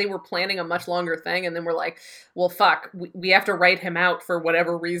 like they were planning a much longer thing and then we're like, well, fuck, we have to write him out for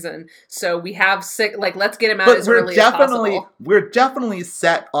whatever reason. So we have let's get him out as early as possible. We're definitely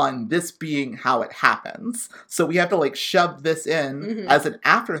set on this being how it happens. So we have to like shove this in as an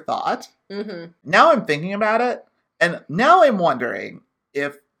afterthought. Mm-hmm. Now I'm thinking about it and now I'm wondering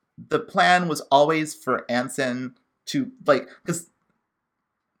if the plan was always for Anson to, like, because,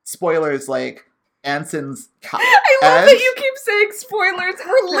 spoilers, like, Anson's... I love that you keep saying spoilers.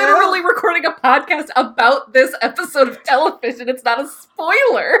 We're literally recording a podcast about this episode of television. It's not a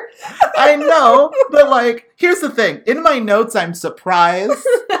spoiler. I know, but, like, here's the thing. In my notes, I'm surprised.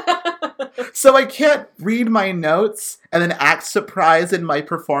 So I can't read my notes and then act surprised in my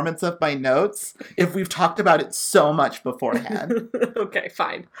performance of my notes if we've talked about it so much beforehand. Okay,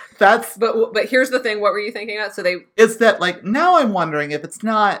 fine. But here's the thing. What were you thinking about? Is that, like, now I'm wondering if it's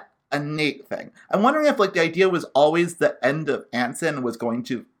not a Nate thing. I'm wondering if, like, the idea was always the end of Anson was going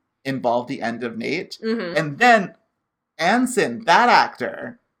to involve the end of Nate. Mm-hmm. And then Anson, that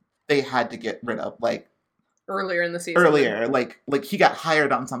actor, they had to get rid of, like, earlier in the season. Like he got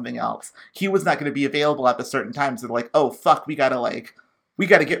hired on something else. He was not going to be available at a certain time. So they're like, oh, fuck, we got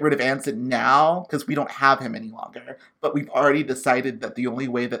to get rid of Anson now because we don't have him any longer. But we've already decided that the only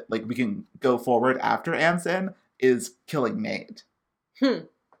way that, like, we can go forward after Anson is killing Nate.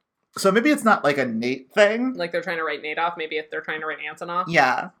 So maybe it's not, like, a Nate thing. Like, they're trying to write Nate off. Maybe if they're trying to write Anson off.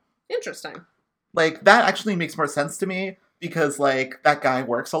 Yeah. Interesting. Like, that actually makes more sense to me because, like, that guy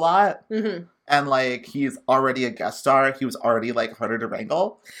works a lot. Mm-hmm. And, like, he's already a guest star. He was already, like, harder to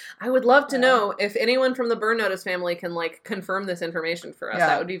wrangle. I would love to know if anyone from the Burn Notice family can, like, confirm this information for us. Yeah.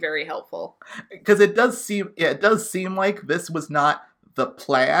 That would be very helpful. Because it does seem like this was not the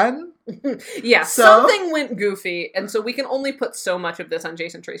plan. Yeah, something went goofy, and so we can only put so much of this on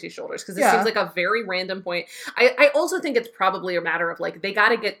Jason Tracy's shoulders, because it seems like a very random point. I also think it's probably a matter of, like, they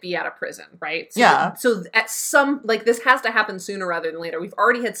gotta get B out of prison, right? So at this has to happen sooner rather than later. We've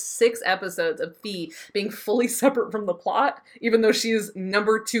already had 6 episodes of Fee being fully separate from the plot, even though she is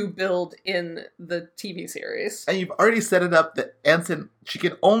number 2 billed in the TV series. And you've already set it up that Anson, she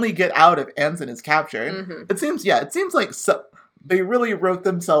can only get out if Anson is captured. Mm-hmm. It seems like they really wrote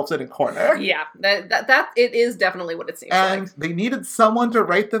themselves in a corner. Yeah, that it is definitely what it seems like. And they needed someone to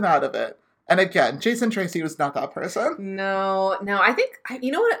write them out of it. And again, Jason Tracy was not that person. No, I think,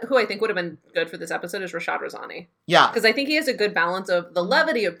 you know who I think would have been good for this episode is Rashad Rosani. Yeah. Because I think he has a good balance of the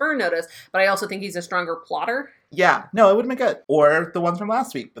levity of Burn Notice, but I also think he's a stronger plotter. Yeah, no, it would have been good. Or the ones from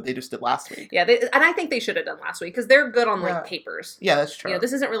last week, but they just did last week. Yeah, and I think they should have done last week, because they're good on, like, papers. Yeah, that's true. You know,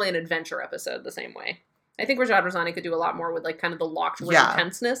 this isn't really an adventure episode the same way. I think Rashad Rosani could do a lot more with, like, kind of the locked room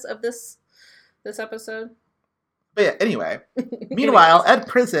tenseness of this episode. But yeah, anyway. Meanwhile, at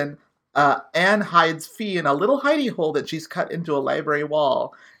prison, Anne hides Fee in a little hidey hole that she's cut into a library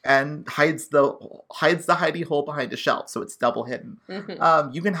wall and hides the hidey hole behind a shelf, so it's double hidden.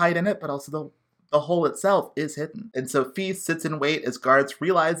 Mm-hmm. You can hide in it, but also the hole itself is hidden. And so Fee sits in wait as guards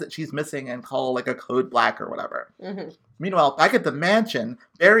realize that she's missing and call, like, a code black or whatever. Mm-hmm. Meanwhile, back at the mansion,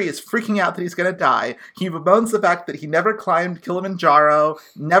 Barry is freaking out that he's going to die. He bemoans the fact that he never climbed Kilimanjaro,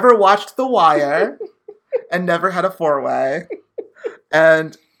 never watched The Wire, and never had a 4-way.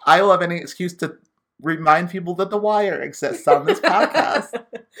 And I love any excuse to remind people that The Wire exists on this podcast.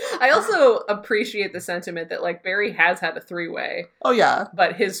 I also appreciate the sentiment that, like, Barry has had a 3-way, Oh, yeah.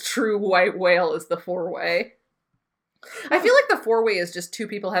 but his true white whale is the 4-way. I feel like the 4-way is just two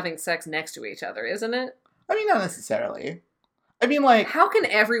people having sex next to each other, isn't it? I mean, not necessarily. I mean, like... How can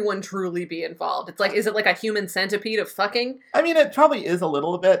everyone truly be involved? It's like, is it like a human centipede of fucking? I mean, it probably is a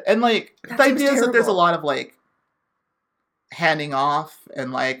little bit. And, like, That the seems idea is that there's a terrible. lot of, like, handing off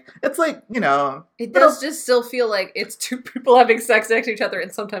and, like, it's like, you know... It but does just still feel like it's two people having sex next to each other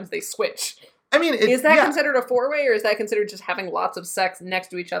and sometimes they switch. I mean, Is that considered a 4-way, or is that considered just having lots of sex next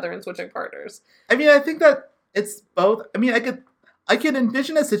to each other and switching partners? I mean, I think that it's both. I mean, I could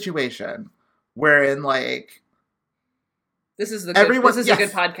envision a situation wherein, like... This is a Everyone- good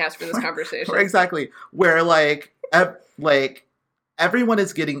yes. podcast for this conversation. Exactly. Where, like, everyone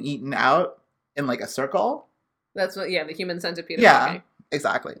is getting eaten out in, like, a circle. That's what, the human centipede. Of Yeah. fucking.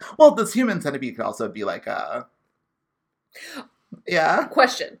 Exactly. Well, this human centipede could also be, like, a... Yeah?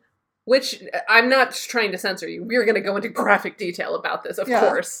 Question. Which, I'm not trying to censor you. We're going to go into graphic detail about this, of Yeah.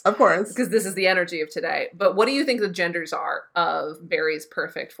 course. Of course. Because this is the energy of today. But what do you think the genders are of Barry's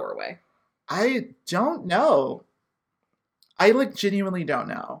perfect 4-way? I don't know. I, like, genuinely don't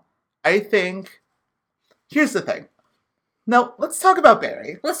know. I think... Here's the thing. Now, let's talk about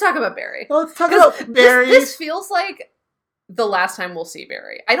Barry. Let's talk about Barry. Let's talk 'Cause about Barry. This feels like the last time we'll see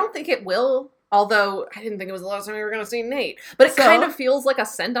Barry. I don't think it will, although I didn't think it was the last time we were going to see Nate. But it So- kind of feels like a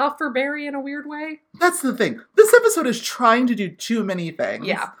send-off for Barry in a weird way. That's the thing. This episode is trying to do too many things.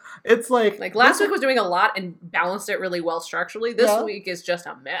 Yeah. It's like... Like, last week was doing a lot and balanced it really well structurally. This Yeah. week is just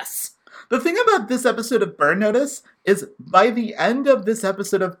a mess. The thing about this episode of Burn Notice is by the end of this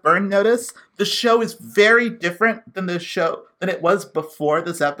episode of Burn Notice, the show is very different than it was before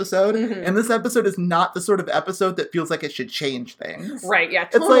this episode. Mhm. And this episode is not the sort of episode that feels like it should change things. Right, yeah,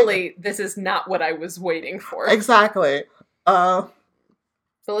 It's like- totally. This is not what I was waiting for. Exactly. So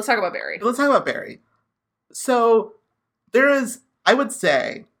let's talk about Barry. Let's talk about Barry. So there is, I would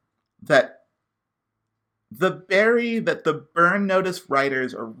say that the Barry that the Burn Notice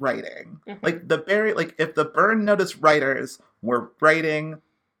writers are writing, Mhm. like the Barry, like if the Burn Notice writers were writing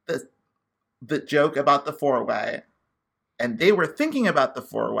the joke about the 4-way, and they were thinking about the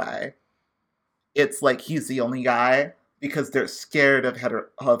 4-way, it's like he's the only guy because they're scared of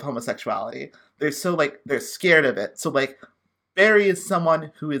homosexuality. They're scared of it. So like Barry is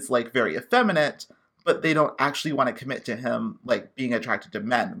someone who is like very effeminate, but they don't actually want to commit to him like being attracted to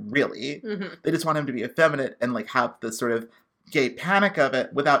men, really. Mhm. They just want him to be effeminate and like have this sort of gay panic of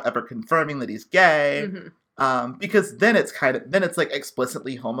it without ever confirming that he's gay. Mhm. Because then it's like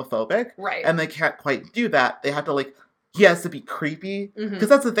explicitly homophobic, Right. and they can't quite do that. They have to like, he has to be creepy. Mhm. Because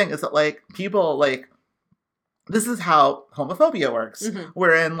that's the thing, is that like people like, this is how homophobia works, Mhm.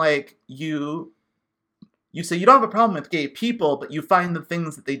 wherein like you say you don't have a problem with gay people, but you find the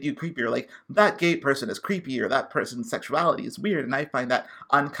things that they do creepier. Like, that gay person is creepy, or that person's sexuality is weird, and I find that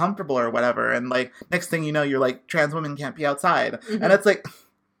uncomfortable, or whatever. And, like, next thing you know, you're like, trans women can't be outside. Mhm. And it's like...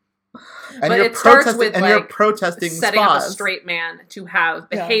 And But you're it starts protesting, with, and you're like, protesting setting up a spas. straight man to have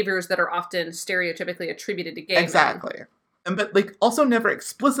Yeah. behaviors that are often stereotypically attributed to gay men. Exactly. And but, like, also never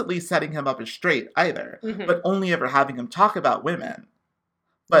explicitly setting him up as straight, either. Mhm. But only ever having him talk about women.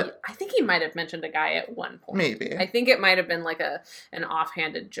 But... I think he might have mentioned a guy at one point. Maybe. I think it might have been like an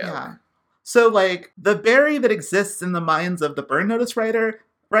offhanded joke. Yeah. So, like, the Barry that exists in the minds of the Burn Notice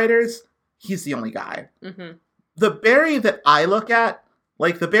writers, he's the only guy. Mm-hmm. The Barry that I look at,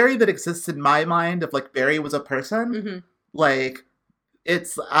 like, the Barry that exists in my mind of, like, Barry was a person, Mm-hmm. like,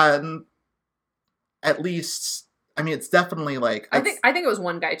 it's, at least, I mean, it's definitely, like... I think it was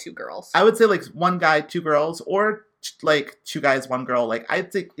one guy, two girls. I would say, like, one guy, two girls, or, like, two guys, one girl. Like,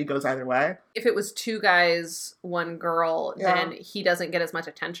 I'd say it goes either way. If it was two guys, one girl, Yeah. then he doesn't get as much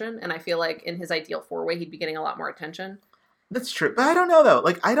attention. And I feel like in his ideal 4-way, he'd be getting a lot more attention. That's true. But I don't know, though.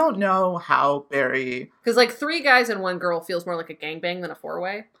 Like, I don't know how Barry... Because, like, 3 guys and 1 girl feels more like a gangbang than a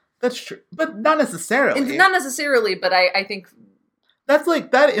 4-way. That's true. But not necessarily. And not necessarily, but I think That's,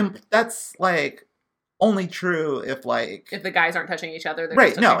 like, that's, like, only true if, like... if the guys aren't touching each other, they're Right,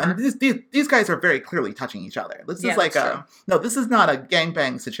 just no, touching her. and these guys are very clearly touching each other. This Yeah, is like that's true. no, this is not a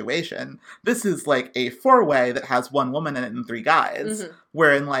gangbang situation. This is like a 4-way that has 1 woman in it and 3 guys. Mhm.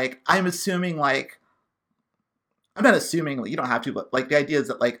 Wherein, like, I'm assuming, like, I'm not assuming, like, you don't have to, but, like, the idea is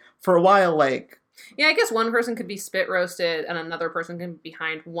that, like, for a while, like... Yeah, I guess one person could be spit roasted and another person can be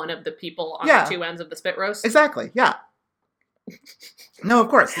behind one of the people on Yeah. the 2 ends of the spit roast. Exactly, yeah. No, of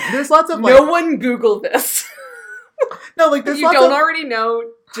course. There's lots of, like... No one Google this. No, like, If there's you lots don't of... already know,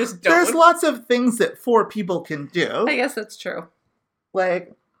 just don't. There's lots of things that 4 people can do. I guess that's true.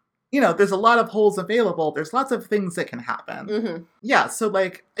 Like, there's a lot of holes available. There's lots of things that can happen. Mm-hmm. Yeah, so,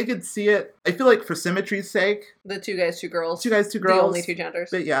 like, I could see it. I feel like for symmetry's sake, The 2 guys, 2 girls. 2 guys, 2 girls. The only 2 genders.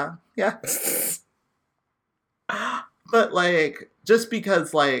 But yeah. But, like, just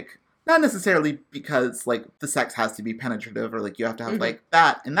because, like, not necessarily because, like, the sex has to be penetrative or, like, you have to have, Mhm. like,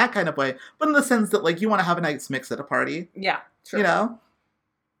 that in that kind of way, but in the sense that, like, you want to have a nice mix at a party, Yeah, sure. you know?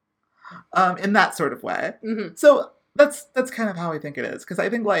 In that sort of way. Mm-hmm. So that's kind of how I think it is, because I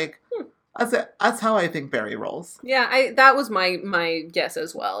think, like, that's how I think Barry rolls. Yeah, that was my guess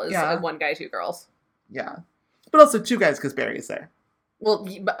as well, is Yeah. 1 guy, 2 girls. Yeah. But also 2 guys, because Barry's there. Well,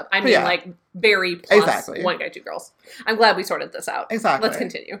 I mean, Yeah. like, Barry plus Exactly. 1 guy, 2 girls. I'm glad we sorted this out. Exactly. Let's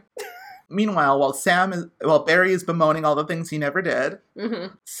continue. Meanwhile, while Barry is bemoaning all the things he never did,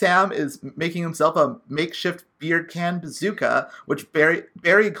 Mm-hmm. Sam is making himself a makeshift beer can bazooka, which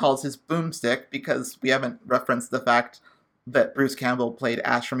Barry calls his boomstick, because we haven't referenced the fact that Bruce Campbell played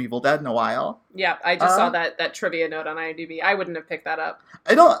Ash from Evil Dead in a while. Yeah, I just saw that trivia note on IMDb. I wouldn't have picked that up.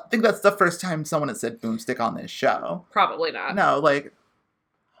 I don't think that's the first time someone has said boomstick on this show. Probably not. No, like,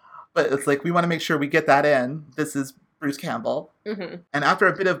 but it's like, we want to make sure we get that in. This is Bruce Campbell. Mm-hmm. And after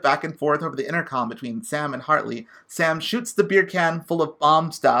a bit of back and forth over the intercom between Sam and Hartley, Sam shoots the beer can full of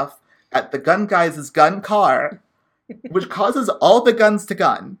bomb stuff at the gun guy's gun car, which causes all the guns to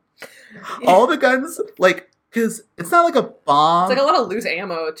gun. All the guns, like, because it's not like a bomb. It's like a lot of loose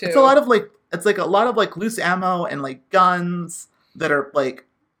ammo, too. It's a lot of loose ammo and, like, guns that are, like,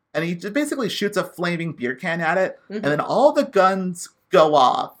 and he just basically shoots a flaming beer can at it, Mhm. and then all the guns go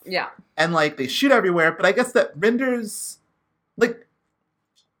off. Yeah. And, like, they shoot everywhere, but I guess that renders, like,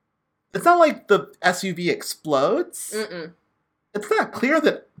 it's not like the SUV explodes. Mm-mm. It's not clear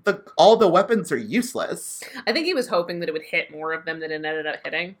that all the weapons are useless. I think he was hoping that it would hit more of them than it ended up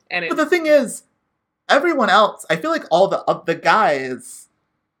hitting. And But the thing is, everyone else, I feel like all the guys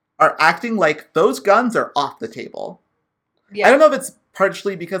are acting like those guns are off the table. yeah. I don't know if it's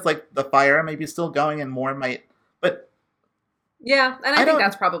partially because, like, the fire may be still going and more might, but Yeah, and I I think don't-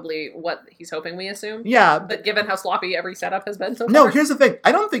 that's probably what he's hoping we assume. yeah. But given how sloppy every setup has been so No, far. here's the thing.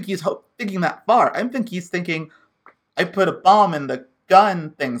 I don't think he's thinking that far. I think he's thinking, I put a bomb in the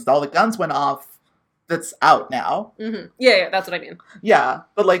gun things. All the guns went off. That's out now. Mm-hmm. Yeah, that's what I mean. Yeah,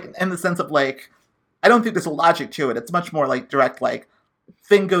 but, like, in the sense of, like, I don't think there's a logic to it. It's much more, like, direct, like,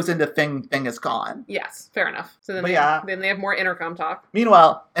 thing goes into thing is gone. Yes, fair enough. So then, But yeah. then they have more intercom talk.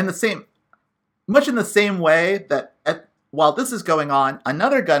 Meanwhile, much in the same way that while this is going on,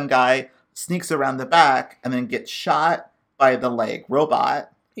 another gun guy sneaks around the back and then gets shot by the, like,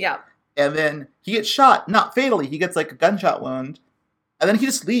 robot. Yeah. And then he gets shot, not fatally, he gets, like, a gunshot wound. And then he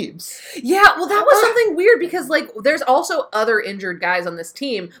just leaves. Yeah, well, that was something weird because, like, there's also other injured guys on this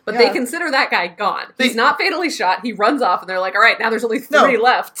team, but they Yeah. consider that guy gone. He's not fatally shot. He runs off, and they're like, all right, now there's only 3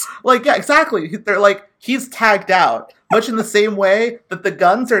 left. Like, yeah, exactly. They're like, he's tagged out. Much in the same way that the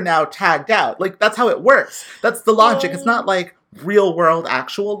guns are now tagged out. Like, that's how it works. That's the logic. It's not, like, real-world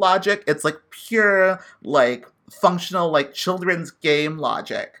actual logic. It's, like, pure, like, functional, like, children's game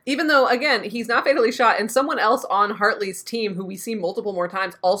logic. Even though, again, he's not fatally shot, and someone else on Hartley's team, who we see multiple more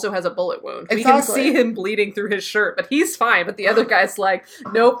times, also has a bullet wound. We can Exactly. see him bleeding through his shirt, but he's fine. But the other guy's like,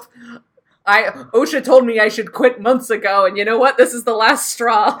 nope. OSHA told me I should quit months ago, and you know what? This is the last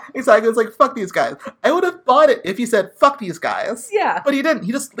straw. Exactly. It's like, fuck these guys. I would have bought it if he said, fuck these guys. Yeah. But he didn't.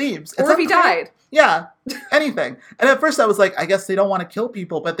 He just leaves. Or if he died. Yeah. Anything. And at first I was like, I guess they don't want to kill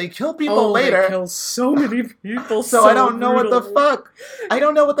people, but they kill people later. They kill so many people. So I don't know what the brutally. fuck. I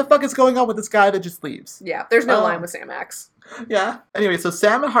don't know what the fuck is going on with this guy that just leaves. Yeah, there's no Oh. line with Sam Axe. Yeah. Anyway, so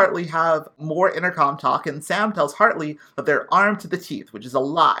Sam and Hartley have more intercom talk, and Sam tells Hartley that they're armed to the teeth, which is a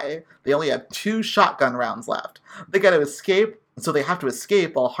lie. They only have 2 shotgun rounds left. They gotta escape, so they have to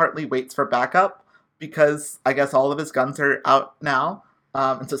escape while Hartley waits for backup, because I guess all of his guns are out now.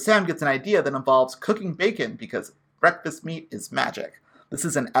 And so Sam gets an idea that involves cooking bacon, because breakfast meat is magic. This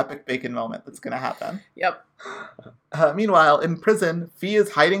is an epic bacon moment that's gonna happen. Yep. Meanwhile, in prison, Fee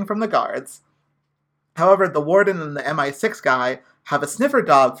is hiding from the guards. However, the warden and the MI6 guy have a sniffer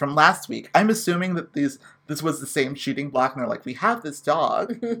dog from last week. I'm assuming that this was the same shooting block, and they're like, we have this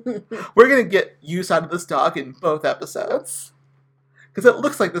dog. We're going to get use out of this dog in both episodes. Because it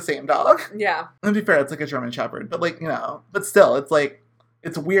looks like the same dog. Yeah. And to be fair, it's like a German Shepherd. But, like, but still, it's like,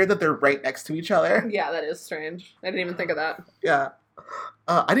 it's weird that they're right next to each other. Yeah, that is strange. I didn't even think of that. Yeah.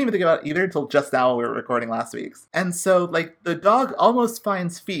 I didn't even think about it either until just now when we were recording last week's. And so, like, the dog almost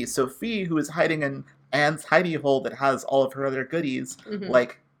finds Fee. So Fee, who is hiding in Anne's hidey hole that has all of her other goodies, Mhm.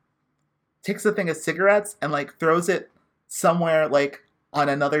 like, takes a thing of cigarettes and, like, throws it somewhere, like, on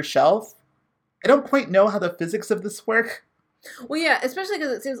another shelf. I don't quite know how the physics of this work. Well, yeah, especially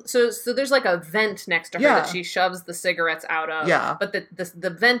because it seems so. There's like a vent next to her that she shoves the cigarettes out of. Yeah. But the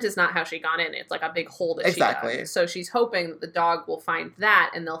vent is not how she got in. It's like a big hole that she dug. So she's hoping that the dog will find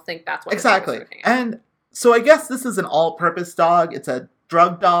that, and they'll think that's what exactly. The dog is. And so I guess this is an all-purpose dog. It's a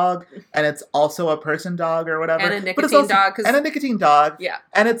drug dog, and it's also a person dog or whatever. And a nicotine dog. And a nicotine dog. Yeah.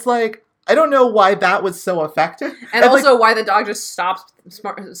 And it's like, I don't know why that was so effective. And also why the dog just stops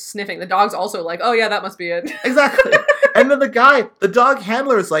sniffing. The dog's also like, oh yeah, that must be it. Exactly. And then the dog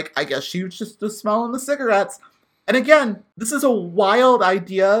handler is like, I guess she was just smelling the cigarettes. And again, this is a wild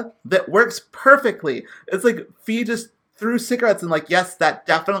idea that works perfectly. It's like Fee just threw cigarettes and like, yes, that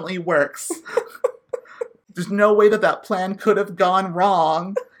definitely works. There's no way that plan could have gone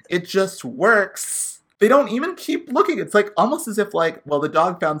wrong. It just works. They don't even keep looking. It's like almost as if like, well, the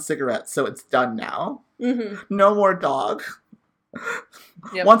dog found cigarettes, so it's done now. Mm-hmm. No more dog.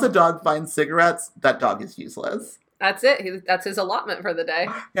 Yep. Once a dog finds cigarettes, that dog is useless. That's it. That's his allotment for the day.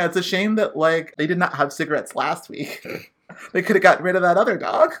 Yeah, it's a shame that like they did not have cigarettes last week. They could have gotten rid of that other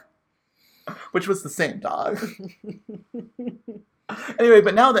dog, which was the same dog. Anyway,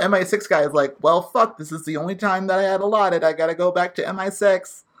 but now the MI6 guy is like, well, fuck, this is the only time that I had allotted. I gotta go back to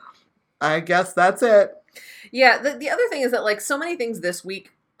MI6. I guess that's it. Yeah, the other thing is that, like, so many things this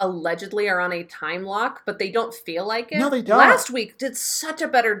week allegedly are on a time lock, but they don't feel like it. No, they don't. Last week did such a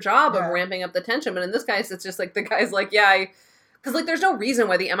better job of ramping up the tension, but in this case, it's just like, the guy's like, yeah, because, like, there's no reason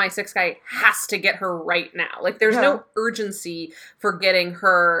why the MI6 guy has to get her right now. Like, there's no urgency for getting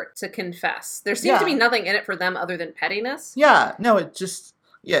her to confess. There seems to be nothing in it for them other than pettiness. Yeah, no, it just,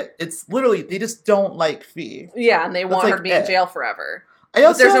 it's literally, they just don't like Fee. Yeah, and they want her to be in jail forever.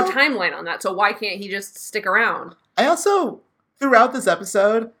 But there's no timeline on that, so why can't he just stick around? I also, throughout this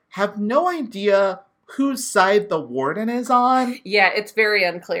episode, have no idea whose side the warden is on. Yeah, it's very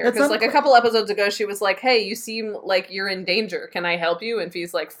unclear. Because, like, a couple episodes ago, she was like, hey, you seem like you're in danger. Can I help you? And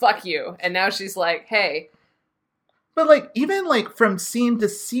Fee's like, fuck you. And now she's like, hey. But, like, even, like, from scene to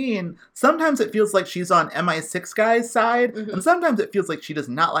scene, sometimes it feels like she's on MI6 guy's side, and sometimes it feels like she does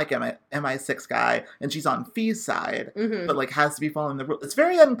not like MI6 guy, and she's on Fee's side, but, like, has to be following the rules. It's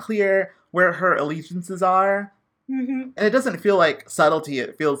very unclear where her allegiances are, and it doesn't feel like subtlety.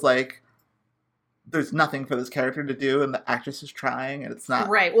 It feels like there's nothing for this character to do, and the actress is trying, and it's not...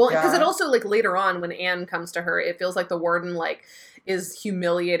 Right, well, because it also, like, later on, when Anne comes to her, it feels like the warden, like, is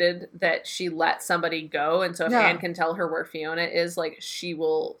humiliated that she let somebody go, and so if Anne can tell her where Fiona is, like, she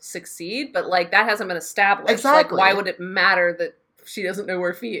will succeed, but, like, that hasn't been established. Exactly. Like, why would it matter that she doesn't know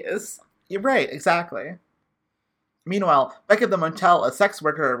where Fee is? You're right, exactly. Meanwhile, back at the motel, a sex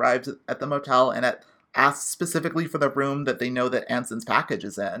worker arrives at the motel and asks specifically for the room that they know that Anson's package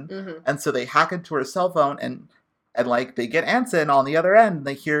is in, and so they hack into her cell phone and like, they get Anson on the other end, and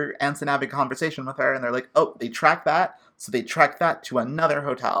they hear Anson having a conversation with her, and they're like, oh, they track that, so they track that to another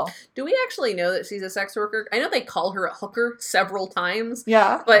hotel. Do we actually know that she's a sex worker? I know they call her a hooker several times.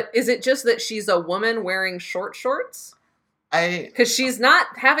 Yeah. But is it just that she's a woman wearing short shorts? Because she's not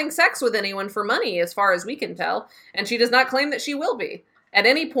having sex with anyone for money, as far as we can tell, and she does not claim that she will be at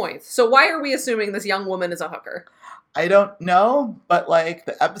any point. So why are we assuming this young woman is a hooker? I don't know, but, like,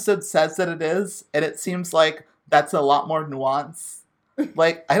 the episode says that it is, and it seems like that's a lot more nuance.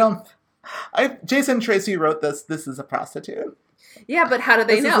 Like, Jason Tracy wrote this is a prostitute. Yeah, but how do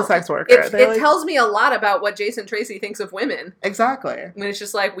they know? This is a sex worker. It tells me a lot about what Jason Tracy thinks of women. Exactly. I mean, it's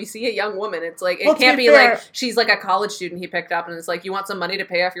just like, we see a young woman. It's like, it can't be fair, like, she's like a college student he picked up, and it's like, you want some money to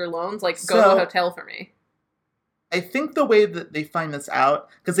pay off your loans? Like, go to a hotel for me. I think the way that they find this out,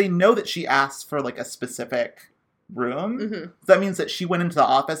 because they know that she asked for, like, a specific room. That means that she went into the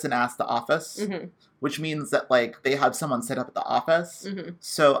office and asked the office, which means that, like, they have someone set up at the office.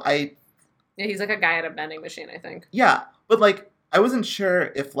 So yeah, he's like a guy at a vending machine, I think. Yeah, but, like, I wasn't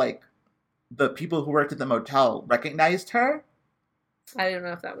sure if, like, the people who worked at the motel recognized her. I don't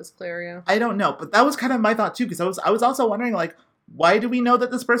know if that was clear, yeah. I don't know, but that was kind of my thought, too, because I was also wondering, like, why do we know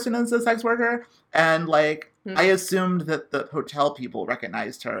that this person is a sex worker? And, like, I assumed that the hotel people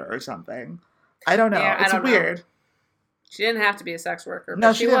recognized her or something. I don't know. Yeah, it's weird. Know. She didn't have to be a sex worker, but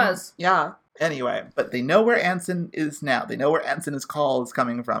no, she was. Yeah. Anyway, but they know where Anson is now. They know where Anson's call is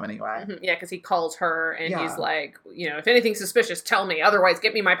coming from anyway. Yeah, because he calls her and he's like, you know, if anything's suspicious, tell me. Otherwise,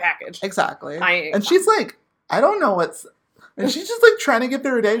 get me my package. Exactly. And she's like, I don't know what's... And she's just, like, trying to get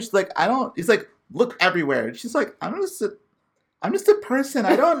through her day. She's like, He's like, look everywhere. And she's like, I'm just a person.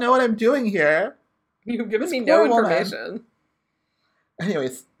 I don't know what I'm doing here. You've given me no information. Woman.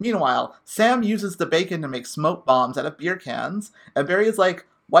 Anyways, meanwhile, Sam uses the bacon to make smoke bombs out of beer cans, and Barry is like,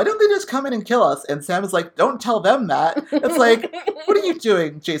 why don't they just come in and kill us? And Sam is like, don't tell them that. It's like, what are you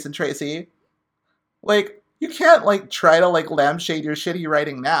doing, Jason Tracy? Like, you can't, like, try to, like, lampshade your shitty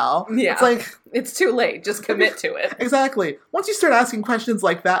writing now. Yeah. It's like... It's too late. Just commit to it. Exactly. Once you start asking questions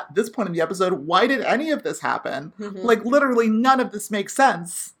like that at this point in the episode, why did any of this happen? Mhm. Like, literally none of this makes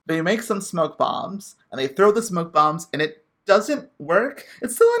sense. They make some smoke bombs, and they throw the smoke bombs, and it doesn't work.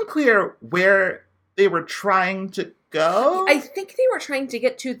 It's still unclear where they were trying to go. I think they were trying to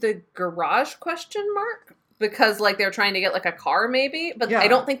get to the garage ? Because, like, they're trying to get, like, a car, maybe. But Yeah. I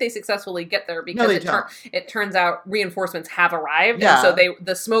don't think they successfully get there because No, they don't. it turns out reinforcements have arrived. Yeah. And so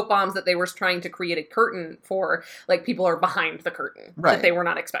the smoke bombs that they were trying to create a curtain for, like, people are behind the curtain. Right. That they were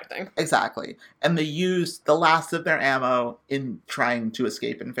not expecting. Exactly. And they used the last of their ammo in trying to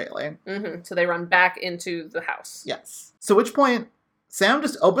escape and failing. Mm-hmm. So they run back into the house. Yes. So at which point, Sam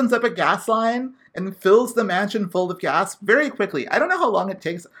just opens up a gas line and fills the mansion full of gas very quickly. I don't know how long it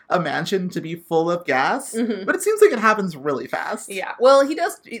takes a mansion to be full of gas, Mhm. but it seems like it happens really fast. Yeah. Well, he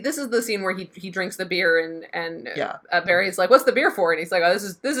does. This is the scene where he drinks the beer and Yeah. Barry's like, "What's the beer for?" And he's like, "Oh, this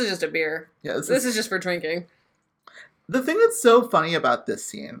is just a beer. Yeah, This is just for drinking." The thing that's so funny about this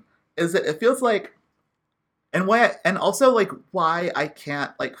scene is that it feels like, and also like why I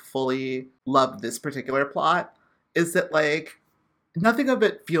can't like fully love this particular plot is that like nothing of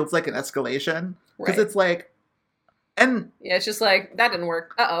it feels like an escalation because Right. it's like, and Yeah, it's just like, that didn't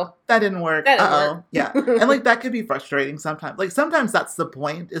work. Uh-oh. that didn't work. That didn't Uh-oh. work. Yeah. And like that could be frustrating sometimes. Like sometimes that's the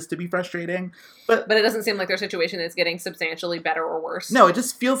point, is to be frustrating. But But it doesn't seem like their situation is getting substantially better or worse. no, it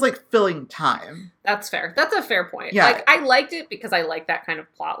just feels like filling time. That's fair. That's a fair point. Yeah. Like, I liked it because I like that kind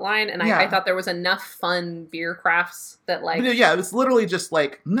of plot line, and Yeah. I thought there was enough fun beer crafts that, like... But yeah, it was literally just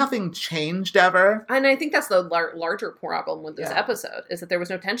like nothing changed ever. And I think that's the larger problem with this Yeah. episode, is that there was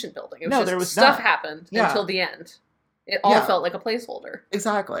no tension building. It was No, just there was stuff not. happened Yeah. until the end. It all Yeah. felt like a placeholder.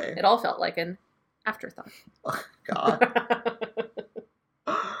 Exactly. It all felt like an afterthought. Oh, God.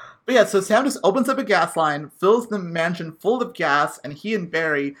 But yeah, so Sam just opens up a gas line, fills the mansion full of gas, and he and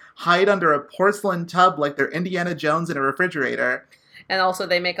Barry hide under a porcelain tub like they're Indiana Jones in a refrigerator. And also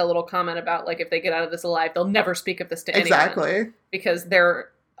they make a little comment about, like, if they get out of this alive, they'll never speak of this to anyone. Exactly. Because they're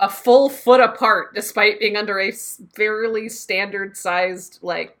a full foot apart, despite being under a fairly standard-sized,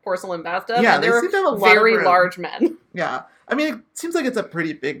 like, porcelain bathtub. Yeah, and they they're seem to have a lot of very room. large men. Yeah. I mean, it seems like it's a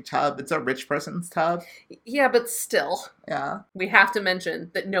pretty big tub. It's a rich person's tub. Yeah, but still, Yeah. we have to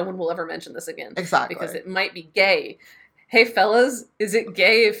mention that no one will ever mention this again. Exactly. Because it might be gay. Hey, fellas, is it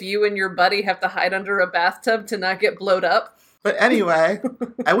gay if you and your buddy have to hide under a bathtub to not get blowed up? But anyway,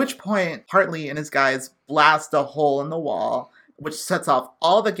 at which point, Hartley and his guys blast a hole in the wall, which sets off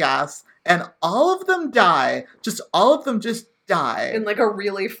all the gas, and all of them die. All of them just die. In, like, a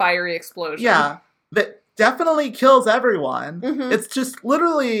really fiery explosion. Yeah. That definitely kills everyone. Mhm. It's just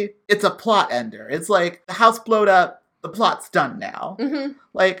literally, it's a plot ender. It's like, the house blowed up, the plot's done now. Mm-hmm.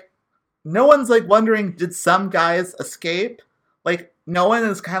 Like, no one's like wondering, did some guys escape? Like, no one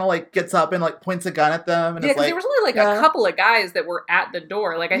is kind of like gets up and like points a gun at them and Yeah, is because like, there was only, like, yeah. a couple of guys that were at the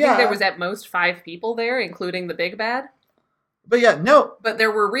door. Like, I Yeah. think there was at most 5 people there, including the big bad. but yeah, no, But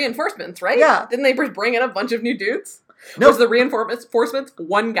there were reinforcements, right? Yeah. Didn't they bring in a bunch of new dudes? no, Was the reinforcements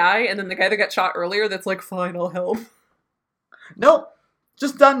one guy, and then the guy that got shot earlier that's like, fine, I'll help? nope,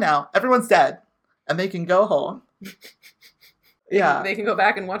 just done now. Everyone's dead, and they can go home. Yeah, They can go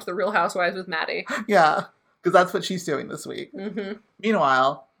back and watch The Real Housewives with Maddie. yeah, because that's what she's doing this week. Mm-hmm.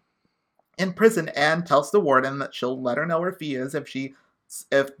 Meanwhile, in prison, Anne tells the warden that she'll let her know her fee is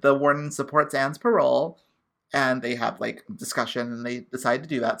if the warden supports Anne's parole, and they have like discussion and they decide to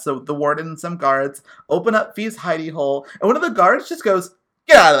do that. So the warden and some guards open up Fee's hidey hole, and one of the guards just goes,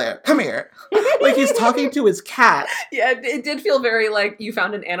 "Get out of there! Come here!" Like he's talking to his cat. Yeah, it did feel very like you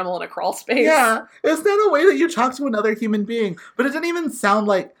found an animal in a crawl space. Yeah, it's not a way that you talk to another human being, but it didn't even sound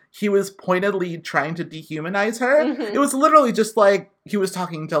like he was pointedly trying to dehumanize her. Mhm. It was literally just like he was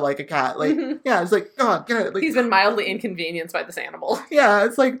talking to like a cat. Like, Mhm. yeah, it's like, God, get it. Like, He's been mildly inconvenienced by this animal. yeah,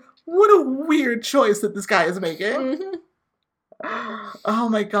 it's like, what a weird choice that this guy is making. Mhm. Oh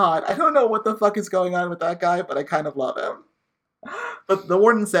my God, I don't know what the fuck is going on with that guy, but I kind of love him. But the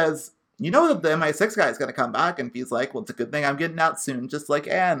warden says, you know that the MI6 guy is going to come back, and he's like, well, it's a good thing I'm getting out soon, just like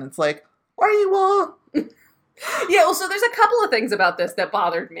Anne. It's like, are you all? Yeah, well, so there's a couple of things about this that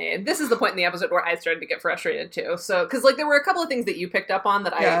bothered me. And this is the point in the episode where I started to get frustrated too. So, because like there were a couple of things that you picked up on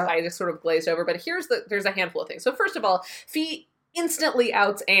that Yeah. I just sort of glazed over. But there's a handful of things. So first of all, Fee instantly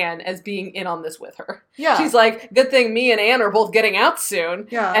outs Anne as being in on this with her. Yeah. She's like, good thing me and Anne are both getting out soon.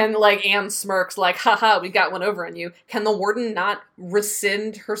 Yeah. And like Anne smirks like, haha, we got one over on you. Can the warden not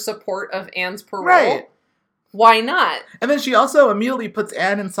rescind her support of Anne's parole? Right. Why not? And then she also immediately puts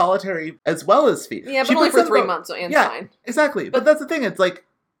Anne in solitary as well as Fee. Yeah, She but only puts for them 3 both- months, so Anne's Yeah. fine. Exactly. But that's the thing. It's like,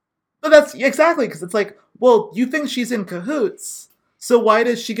 But that's exactly, because it's like, well, you think she's in cahoots, so why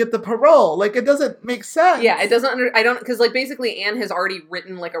does she get the parole? Like, it doesn't make sense. Yeah, it doesn't. I don't, because like basically Anne has already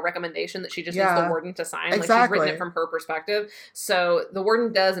written like a recommendation that she just needs the warden to sign. Exactly. Like she's written it from her perspective. So the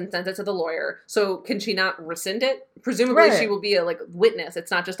warden does and sends it to the lawyer. So can she not rescind it? Presumably she will be a like witness.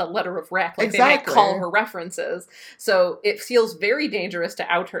 It's not just a letter of rec. Like they might call her references. So it feels very dangerous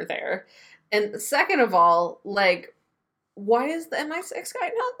to out her there. And second of all, like, why is the MI6 guy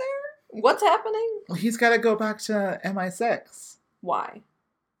not there? What's happening? Well, he's got to go back to MI6. Why?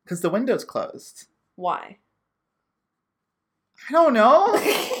 Because the window's closed. Why? I don't know.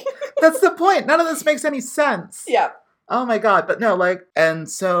 That's the point. None of this makes any sense. Yeah. Oh my god, but no, like, and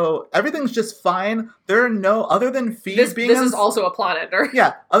so everything's just fine. There are no, other than Fee being This is also a plot ender.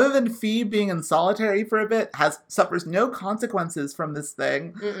 Yeah, other than Fee being in solitary for a bit, suffers no consequences from this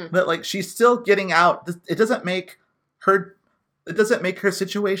thing. But like, she's still getting out. It doesn't make her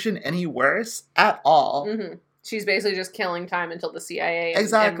situation any worse at all. Mm-hmm. She's basically just killing time until the CIA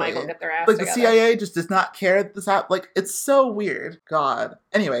and Michael get their ass like together. The CIA just does not care that this happens. Like, it's so weird. God.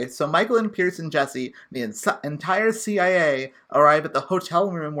 Anyway, so Michael and Pierce and Jesse, the entire CIA, arrive at the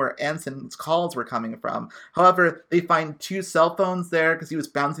hotel room where Anson's calls were coming from. However, they find 2 cell phones there because he was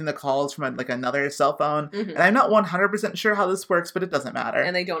bouncing the calls from like another cell phone. Mm-hmm. And I'm not 100% sure how this works, but it doesn't matter.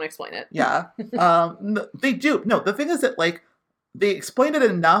 And they don't explain it. Yeah. They do. No, the thing is that like, they explain it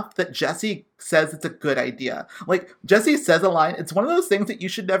enough that Jesse says it's a good idea. Like, Jesse says a line, it's one of those things that you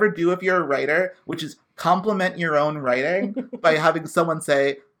should never do if you're a writer, which is compliment your own writing by having someone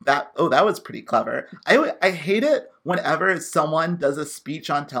say, that was pretty clever. I hate it whenever someone does a speech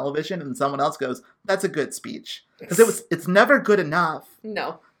on television and someone else goes, that's a good speech. Because it's never good enough.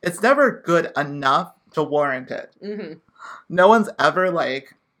 No. It's never good enough to warrant it. Mm-hmm. No one's ever,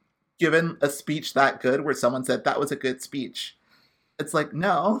 like, given a speech that good where someone said, that was a good speech. It's like,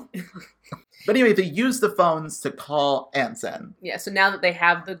 no. But anyway, they use the phones to call Anson. Yeah, so now that they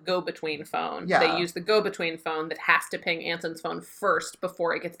have the go-between phone, they use the go-between phone that has to ping Anson's phone first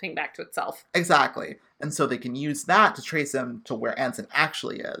before it gets pinged back to itself. Exactly. And so they can use that to trace him to where Anson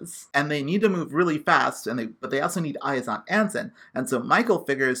actually is. And they need to move really fast, but they also need eyes on Anson. And so Michael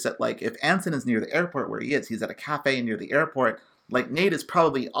figures that, like, if Anson is near the airport where he is, he's at a cafe near the airport, like, Nate is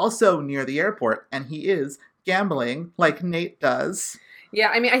probably also near the airport, and he is gambling like Nate does. Yeah,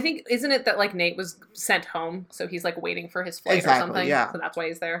 I mean, I think, isn't it that, like, Nate was sent home, so he's, like, waiting for his flight or something? Yeah. So that's why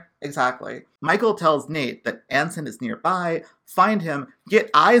he's there? Exactly. Michael tells Nate that Anson is nearby, find him, get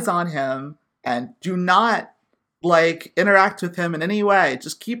eyes on him, and do not, like, interact with him in any way.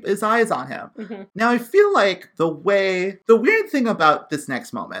 Just keep his eyes on him. Mm-hmm. Now, I feel like the weird thing about this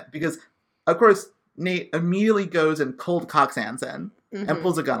next moment, because, of course, Nate immediately goes and cold cocks Anson. Mm-hmm. And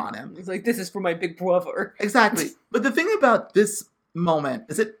pulls a gun on him. He's like, this is for my big brother. Exactly. But the thing about this moment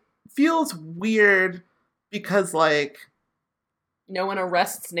is it feels weird because, like... No one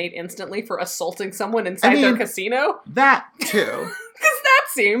arrests Nate instantly for assaulting someone inside their casino? That, too. Because that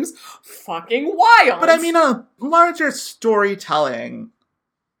seems fucking wild. But I mean, a larger storytelling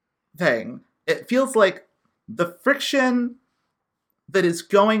thing, it feels like the friction that is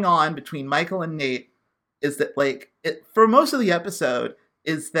going on between Michael and Nate is that, like, for most of the episode,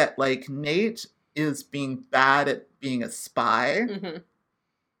 is that, like, Nate is being bad at being a spy. Mm-hmm.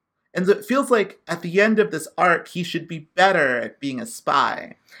 And so it feels like at the end of this arc, he should be better at being a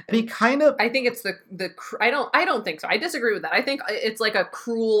spy. And he kind of... I think it's I don't think so. I disagree with that. I think it's like a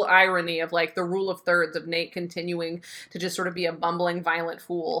cruel irony of, like, the rule of thirds of Nate continuing to just sort of be a bumbling, violent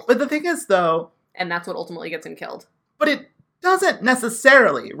fool. But the thing is, though... And that's what ultimately gets him killed. But it doesn't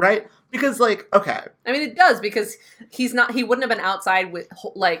necessarily, right? Because, like, okay. I mean, it does, because he wouldn't have been outside with,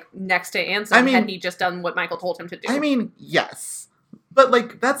 like, next to Anson had he just done what Michael told him to do. I mean, yes. But,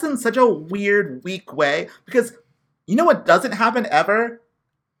 like, that's in such a weird, weak way, because you know what doesn't happen ever?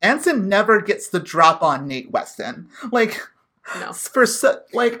 Anson never gets the drop on Nate Weston. Like... No.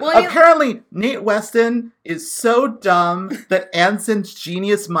 Apparently Nate Weston is so dumb that Anson's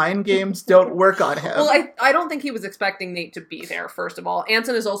genius mind games don't work on him. Well, I don't think he was expecting Nate to be there, first of all.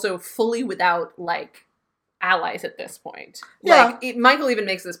 Anson is also fully without, like, allies at this point. Yeah. Like, Michael even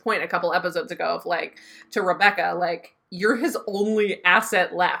makes this point a couple episodes ago of, like, to Rebecca, like, you're his only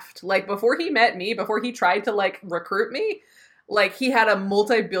asset left. Like, before he met me, before he tried to, like, recruit me, like, he had a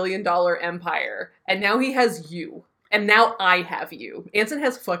multi-billion-dollar empire, and now he has you. And now I have you. Anson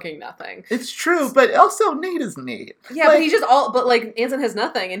has fucking nothing. It's true, but also Nate is Nate. Yeah, like, but he's just but like, Anson has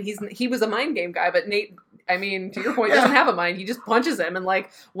nothing, and he was a mind game guy, but Nate, I mean, to your point, doesn't have a mind. He just punches him, and,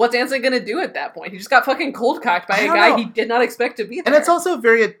 like, what's Anson gonna do at that point? He just got fucking cold cocked by a guy he did not expect to be there. And it's also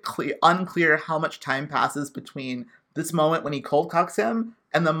very unclear how much time passes between this moment when he cold cocks him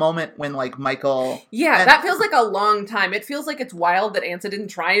and the moment when, like, Michael... Yeah, and- that feels like a long time. It feels like it's wild that Anson didn't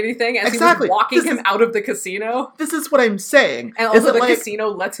try anything as Exactly. he was walking This him is- out of the casino. This is what I'm saying. And is also that, the like, casino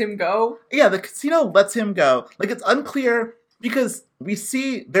lets him go. Yeah, the casino lets him go. Like, it's unclear because we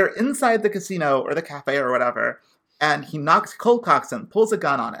see they're inside the casino or the cafe or whatever, and he cold cocks him, pulls a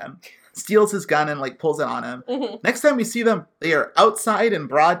gun on him, steals his gun and, like, pulls it on him. Mm-hmm. Next time we see them, they are outside in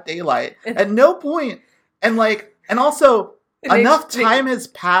broad daylight. At no point, and also enough time has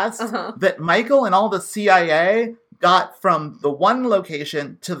passed that Michael and all the CIA got from the one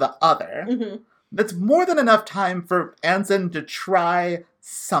location to the other. Mm-hmm. That's more than enough time for Anson to try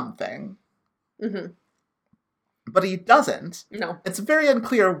something. Mm-hmm. But he doesn't. No. It's very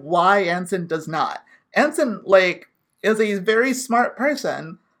unclear why Anson does not. Anson, like, is a very smart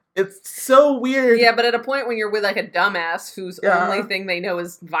person. It's so weird. Yeah, but at a point when you're with, like, a dumbass whose Yeah. only thing they know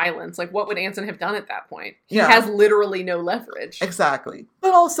is violence, like, what would Anson have done at that point? He Yeah. has literally no leverage. Exactly.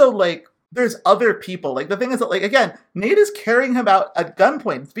 But also, like, there's other people. Like, the thing is that, like, again, Nate is carrying him out at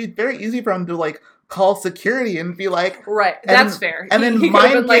gunpoint. It'd be very easy for him to, like, call security and be like... Right, and- that's fair. and then he could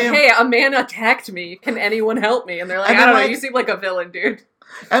have been mind like, game- hey, a man attacked me. Can anyone help me? And they're like, And I then, don't know, like- you seem like a villain, dude.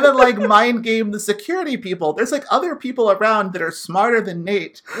 And then, like, mind game the security people. There's, like, other people around that are smarter than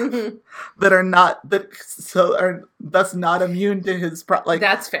Nate Mhm. that are thus not immune to his...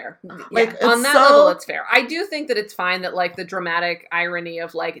 That's fair. like, Yeah, on it's that so- level, it's fair. I do think that it's fine that, like, the dramatic irony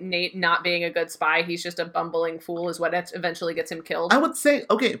of, like, Nate not being a good spy, he's just a bumbling fool, is what eventually gets him killed. I would say,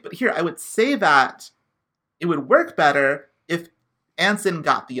 okay, but here, I would say that it would work better if Anson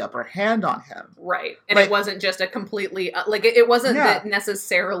got the upper hand on him. Right. And Like- it wasn't just a completely, it wasn't Yeah. that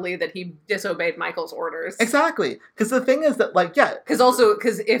necessarily that he disobeyed Michael's orders. Exactly. Because the thing is that, like, yeah, Because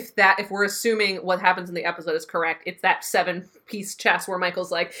if we're assuming what happens in the episode is correct, it's that 7-piece chess where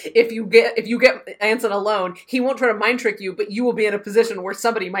Michael's like, if you get Anson alone, he won't try to mind trick you, but you will be in a position where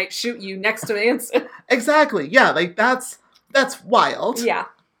somebody might shoot you next to Anson. exactly. Yeah, like, that's wild. Yeah.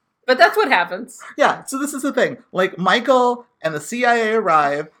 But that's what happens. Yeah, so this is the thing. Like, Michael and the CIA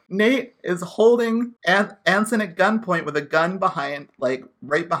arrive. Nate is holding Anson at gunpoint with a gun behind, like,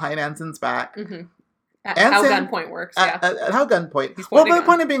 right behind Anson's back. Mm-hmm. How Anson- gunpoint works, yeah. At how gunpoint? He's Well, pointing the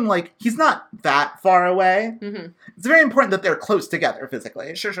point of being, like, he's not that far away. Mm-hmm. It's very important that they're close together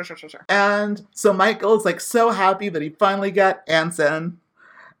physically. Sure. And so Michael's, like, so happy that he finally got Anson.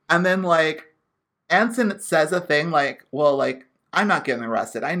 And then, like, Anson says a thing like, well, like, I'm not getting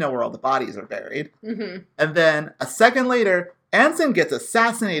arrested. I know where all the bodies are buried. Mm-hmm. And then a second later, Anson gets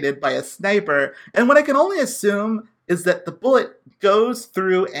assassinated by a sniper. And what I can only assume is that the bullet goes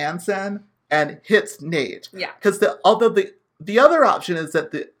through Anson and hits Nate. Yeah. Because although the other option is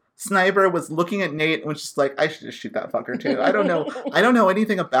that the sniper was looking at Nate and was just like, I should just shoot that fucker too. I don't know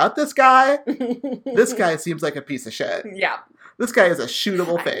anything about this guy. This guy seems like a piece of shit. Yeah. This guy is a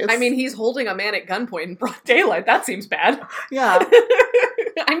shootable face. I mean, he's holding a man at gunpoint in broad daylight. That seems bad. yeah,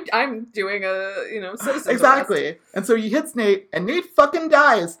 I'm doing a, citizen's exactly. arrest. And so he hits Nate, and Nate fucking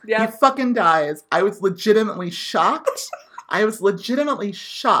dies. Yeah. He fucking dies. I was legitimately shocked.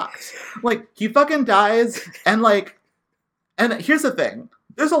 Like, he fucking dies, and here's the thing.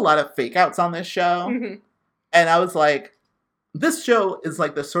 There's a lot of fake outs on this show. Mhm. And I was like, this show is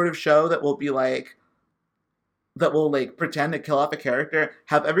like the sort of show that will pretend to kill off a character,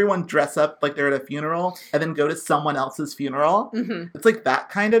 have everyone dress up like they're at a funeral, and then go to someone else's funeral. Mhm. It's like that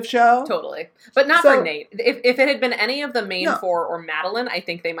kind of show. Totally. But not So- for Nate. If it had been any of the main No. four or Madeline, I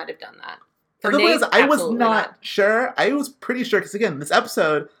think they might have done that. For The thing Nate, is, I was absolutely not sure. I was pretty sure, because again, this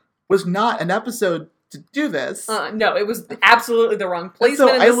episode was not an episode to do this. No, it was absolutely the wrong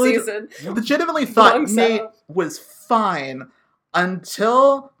placement in the season. Legitimately thought Wrong Nate setup. was fine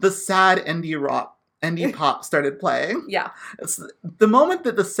until the sad indie pop started playing. Yeah. The moment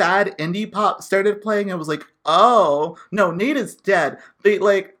that the sad indie pop started playing, it was like, oh, no, Nate is dead.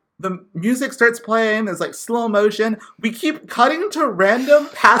 The music starts playing, there's like slow motion. We keep cutting to random I'm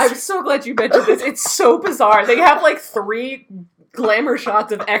past. so glad you mentioned this. It's so bizarre. They have like 3 glamour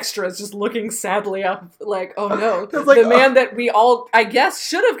shots of extras just looking sadly up, like, oh no. It's like, the man that we all, I guess,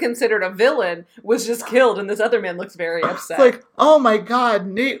 should have considered a villain was just killed, and this other man looks very upset. It's like, oh my god,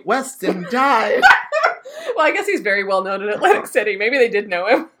 Nate Weston died. Well, I guess he's very well known in Atlantic City. Maybe they did know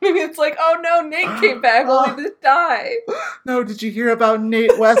him. Maybe it's like, oh no, Nate came back only to die. No, did you hear about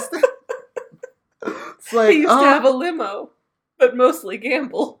Nate Weston? It's like, He used to have a limo, but mostly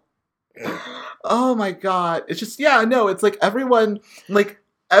gamble. oh my god. It's just, yeah, no, it's like everyone, like,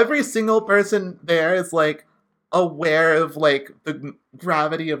 every single person there is like aware of like the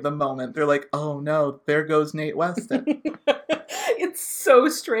gravity of the moment. They're like, oh no, there goes Nate Weston. It's so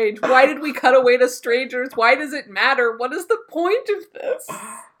strange. Why did we cut away to strangers? Why does it matter? What is the point of this?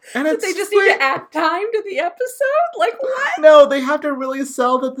 And Did it's they just like, need to add time to the episode? Like, what? no, they have to really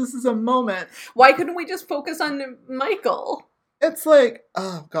sell that this is a moment. Why couldn't we just focus on Michael? It's like,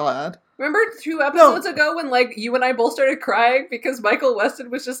 oh god. Remember 2 episodes ago when, like, you and I both started crying because Michael Weston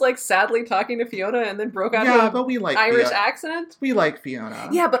was just, like, sadly talking to Fiona and then broke out Yeah, into but we like an Irish Fiona. accent? We like Fiona.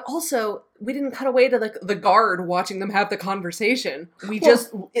 Yeah, but also, we didn't cut away to, like, the guard watching them have the conversation. We Well,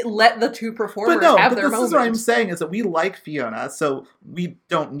 just let the 2 performers But no, have but their this moment. is what I'm saying is that we like Fiona, so we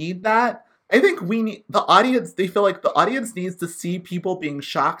don't need that. I think we need the audience. They feel like the audience needs to see people being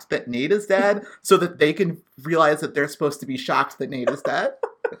shocked that Nate is dead, so that they can realize that they're supposed to be shocked that Nate is dead.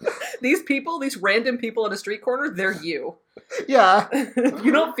 These people, these random people at a street corner, they're you. Yeah, If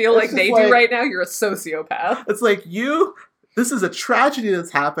you don't feel It's like just they like- do right now, you're a sociopath. it's like you. This is a tragedy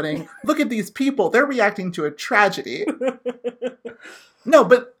that's happening. Look at these people; they're reacting to a tragedy. No,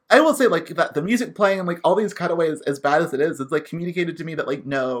 but I will say, like, that the music playing and like all these cutaways, as bad as it is, it's like communicated to me that like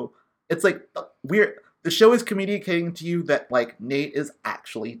no, it's like the show is communicating to you that like Nate is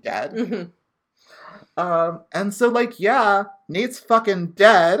actually dead. Mhm. And so like yeah, Nate's fucking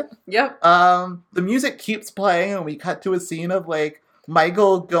dead. Yep. The music keeps playing, and we cut to a scene of like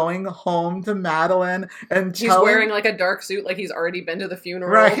Michael going home to Madeline and He's telling wearing like a dark suit, like he's already been to the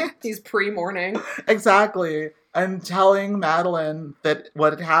funeral. Right. He's pre-mourning. exactly and telling Madeline that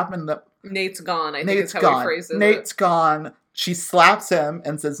what had happened, that Nate's gone, I think Nate's is how gone. he phrases Nate's gone. She slaps him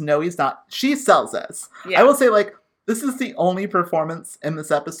and says, "No, he's not." She sells this. it. Yeah. I will say, like, this is the only performance in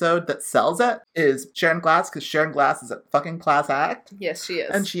this episode that sells it is Sharon Glass, because Sharon Glass is a fucking class act, Yes, she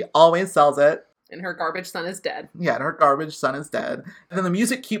is. and she always sells it. And her garbage son is dead. Yeah, and her garbage son is dead. And then the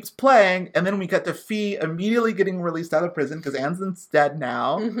music keeps playing, and then we get to Fee immediately getting released out of prison because Anson's dead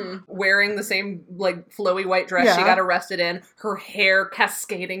now. Wearing the same, like, flowy white dress she Yeah. got arrested in. Her hair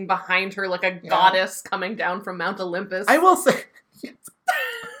cascading behind her like a goddess coming down from Mount Olympus. I will say, yes.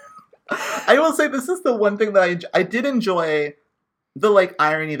 I will say this is the one thing that I did enjoy, the like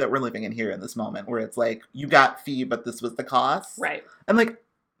irony that we're living in here in this moment, where it's like you got Fee, but this was the cost, Right. And like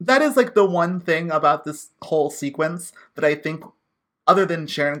that is like the one thing about this whole sequence that I think, other than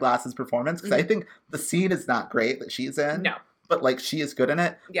Sharon Glass's performance, because I think the scene is not great that she's in. No. But like she is good in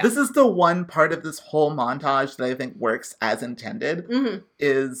it. Yeah. This is the one part of this whole montage that I think works as intended,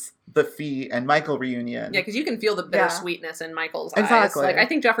 is the Fee and Michael reunion. Yeah, because you can feel the bittersweetness in Michael's eyes. Exactly. Like, I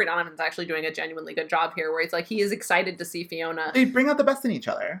think Jeffrey Donovan's actually doing a genuinely good job here, where it's like he is excited to see Fiona. They bring out the best in each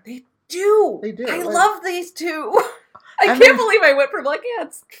other. They do. They do. I Like- love these two. I And can't then- believe I went from like, yeah,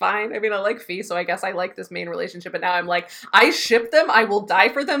 it's fine. I mean, I like Fee, so I guess I like this main relationship. And now I'm like, I ship them. I will die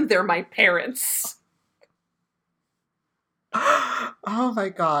for them. They're my parents. Oh my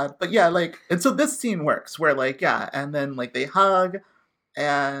god. But yeah, like, and so this scene works where like, yeah, and then like they hug,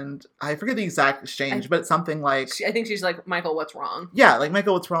 and I forget the exact exchange, but it's something like, I think she's like, Michael, what's wrong? yeah, like,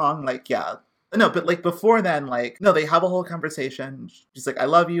 Michael, what's wrong? Like, yeah. No, but like before then, like, no, they have a whole conversation. She's like, I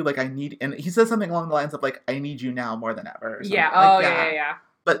love you, like I need, and he says something along the lines of like, I need you now more than ever. or Yeah. something. Oh, Like, yeah.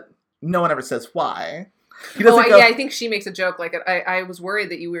 But no one ever says why. He Oh, doesn't go, yeah, I think she makes a joke like, I was worried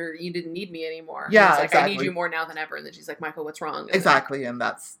that you didn't need me anymore. And Yeah, it's like, exactly. I need you more now than ever. And then she's like, Michael, what's wrong? And exactly, and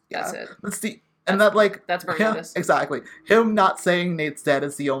that's, yeah. That's it. That's the, and that like, That's burn yeah, notice. exactly. Him not saying Nate's dead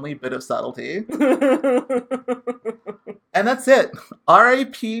is the only bit of subtlety. And that's it.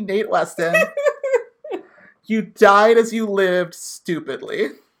 R.I.P. Nate Weston. You died as you lived stupidly.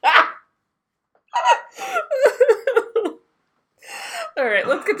 All right,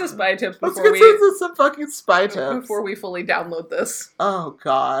 let's get to spy tips Let's before get to some fucking spy tips. before we fully download this. Oh,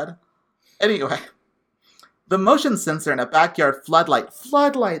 God. Anyway. The motion sensor in a backyard floodlight.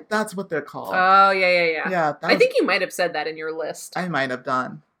 Floodlight, that's what they're called. Oh, yeah. Yeah, I think you might have said that in your list. I might have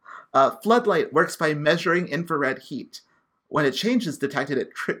done. Floodlight works by measuring infrared heat. When a change is detected,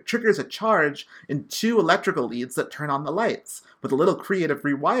 it triggers a charge in 2 electrical leads that turn on the lights. With a little creative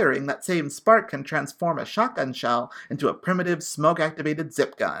rewiring, that same spark can transform a shotgun shell into a primitive smoke-activated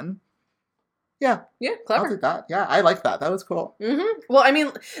zip gun. Yeah, Yeah, I'll clever. do that. Yeah, I like that. That was cool. Well, I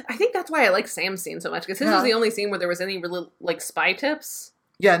mean, I think that's why I like Sam's scene so much, because his Yeah. was the only scene where there was any really, like, spy tips.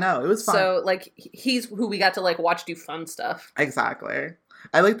 Yeah, no, it was fun. So, like, he's who we got to, like, watch do fun stuff. Exactly.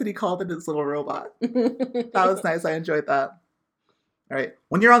 I like that he called it his little robot. That was nice. I enjoyed that. All right.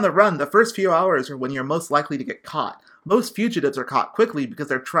 When you're on the run, the first few hours are when you're most likely to get caught. Most fugitives are caught quickly because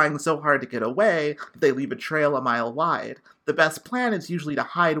they're trying so hard to get away that they leave a trail a mile wide. The best plan is usually to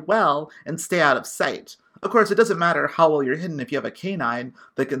hide well and stay out of sight. Of course, it doesn't matter how well you're hidden if you have a canine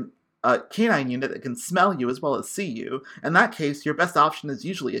that can canine unit that can smell you as well as see you. In that case, your best option is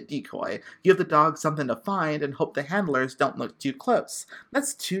usually a decoy. Give the dog something to find and hope the handlers don't look too close.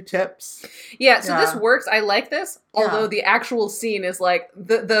 That's 2 tips. Yeah, so this works. I like this. Yeah. Although the actual scene is like,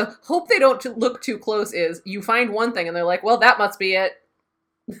 the hope they don't look too close is you find one thing and they're like, well, that must be it.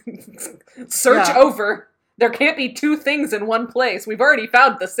 Search over. There can't be 2 things in one place. We've already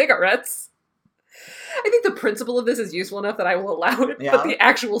found the cigarettes. I think the principle of this is useful enough that I will allow it, but the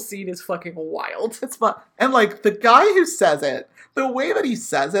actual scene is fucking wild. It's fun. And, like, the guy who says it, the way that he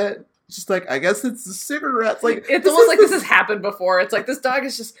says it, just like, I guess it's the cigarettes. Like, it's almost like this has happened before. It's like, this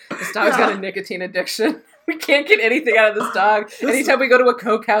dog's got a nicotine addiction. We can't get anything out of this dog. Anytime we go to a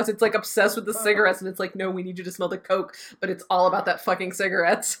Coke house, it's like obsessed with the cigarettes, and it's like, no, we need you to smell the Coke, but it's all about that fucking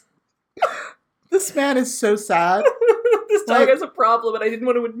cigarettes. This man is so sad. This dog has a problem, and I didn't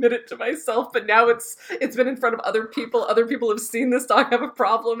want to admit it to myself, but now it's been in front of other people. Other people have seen this dog have a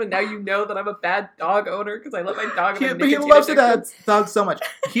problem, and now you know that I'm a bad dog owner because I let my dog have a nicotine addiction. But he loves the dog so much.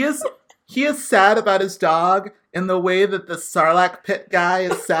 He is sad about his dog in the way that the Sarlacc pit guy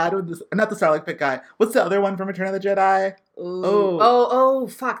is sad with this. Not the Sarlacc pit guy. What's the other one from Return of the Jedi? Oh,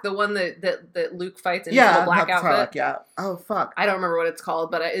 fuck. The one that Luke fights in the black outfit. Sarlacc, yeah. Oh, fuck. I don't remember what it's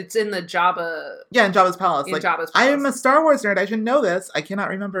called, but it's in the Jabba... Yeah, in Jabba's palace. In Jabba's palace. I am a Star Wars nerd. I should know this. I cannot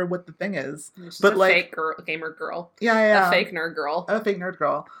remember what the thing is. But fake gamer girl. Yeah. A fake nerd girl. A fake nerd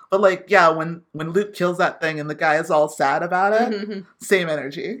girl. But, like, yeah, when Luke kills that thing and the guy is all sad about it, same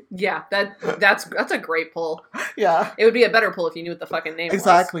energy. Yeah, that's a great pull. Yeah. It would be a better pull if you knew what the fucking name was.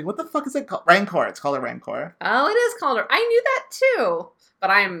 Exactly. What the fuck is it called? Rancor. It's called a Rancor. Oh, it is called I knew that too. But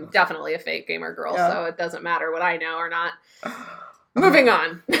I'm definitely a fake gamer girl, so it doesn't matter what I know or not. Moving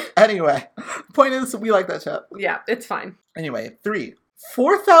on. Anyway, point is, we like that shit. Yeah, it's fine. Anyway, 3.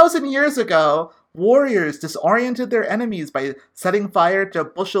 4,000 years ago, warriors disoriented their enemies by setting fire to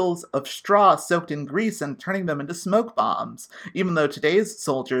bushels of straw soaked in grease and turning them into smoke bombs. Even though today's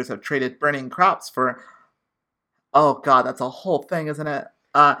soldiers have traded burning crops for... Oh god, that's a whole thing, isn't it?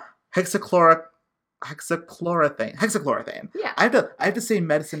 Hexachlorothane. Yeah. I have to say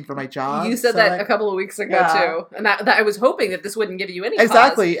medicine for my job. You said that a couple of weeks ago too. And that I was hoping that this wouldn't give you any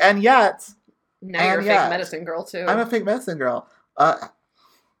Exactly. pause. And yet... Now you're a fake medicine girl too. I'm a fake medicine girl.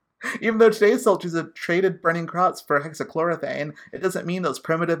 Even though today's soldiers have traded burning crops for hexachlorothane, it doesn't mean those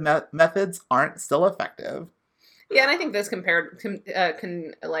primitive methods aren't still effective. Yeah, and I think this can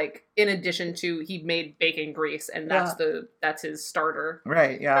like, in addition to, he made bacon grease, and that's his starter.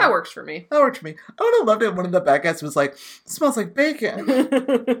 Right, yeah. That works for me. I would have loved it if one of the bad guys was like, smells like bacon.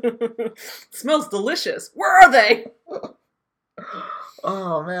 Smells delicious. Where are they?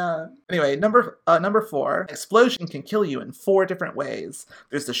 Oh, man. Anyway, number 4. Explosion can kill you in 4 different ways.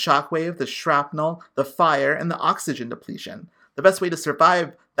 There's the shockwave, the shrapnel, the fire, and the oxygen depletion. The best way to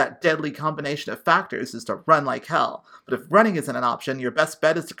survive that deadly combination of factors is to run like hell. But if running isn't an option, your best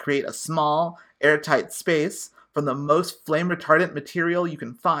bet is to create a small, airtight space from the most flame-retardant material you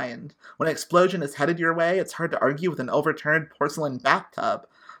can find. When an explosion is headed your way, it's hard to argue with an overturned porcelain bathtub.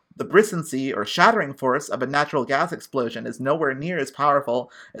 The brissancy, or shattering force, of a natural gas explosion is nowhere near as powerful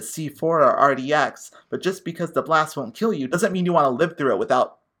as C4 or RDX, but just because the blast won't kill you doesn't mean you want to live through it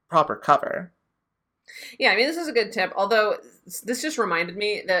without proper cover. Yeah, I mean, this is a good tip, although this just reminded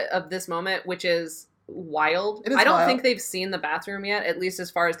me of this moment, which is wild. I don't think they've seen the bathroom yet, at least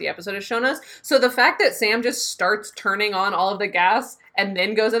as far as the episode has shown us. So the fact that Sam just starts turning on all of the gas and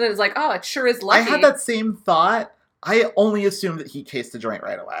then goes in and is like, oh, it sure is lucky. I had that same thought. I only assumed that he cased the joint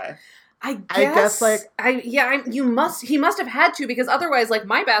right away. I guess he must have had to, because otherwise, like,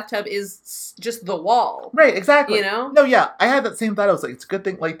 my bathtub is just the wall. Right, exactly. You know? No, yeah, I had that same thought. I was like, it's a good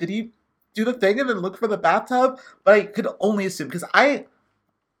thing. Like, did he do the thing and then look for the bathtub? But I could only assume, because while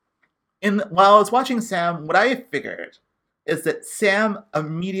I was watching Sam, what I figured is that Sam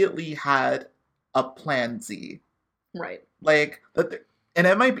immediately had a plan Z. Right. Like, and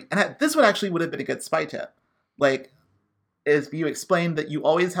it might be, and this would have been a good spy tip. Like, is you explain that you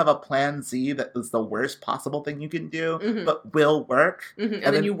always have a plan Z that is the worst possible thing you can do, but will work. Mm-hmm.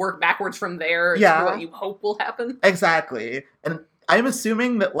 And then you work backwards from there to what you hope will happen. Exactly. And I'm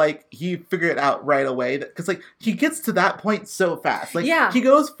assuming that, like, he figured it out right away. Because, like, he gets to that point so fast. Like, he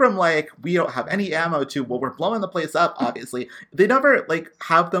goes from, like, we don't have any ammo to, well, we're blowing the place up, obviously. They never, like,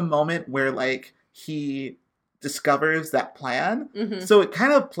 have the moment where, like, he discovers that plan. Mm-hmm. So it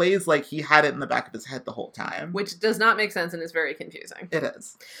kind of plays like he had it in the back of his head the whole time. Which does not make sense and is very confusing. It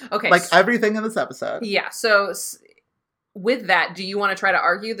is. Okay. Like everything in this episode. Yeah, so with that, do you want to try to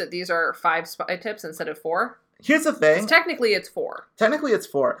argue that these are 5 spy tips instead of 4? Here's the thing. Technically, it's 4.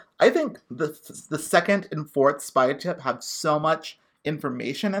 I think the second and fourth spy tip have so much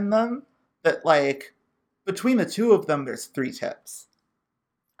information in them that, like, between the two of them, there's 3 tips.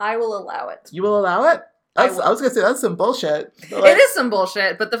 I will allow it. You will allow it? I was going to say, that's some bullshit. But, like, it is some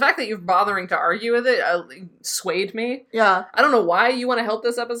bullshit, but the fact that you're bothering to argue with it swayed me. Yeah. I don't know why you want to help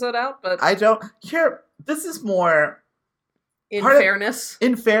this episode out, but... I don't... Here, this is more... In fairness.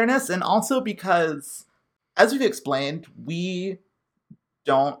 In fairness, and also because, as we've explained, we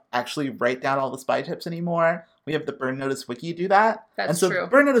don't actually write down all the spy tips anymore. We have the Burn Notice Wiki do that. That's true. And so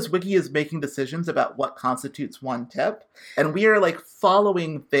Burn Notice Wiki is making decisions about what constitutes one tip, and we are, like,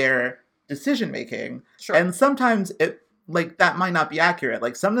 following their decision-making. Sure. And sometimes it, like, that might not be accurate.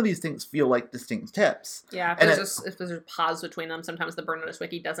 Like, some of these things feel like distinct tips. Yeah, if there's a pause between them, sometimes the Burn Notice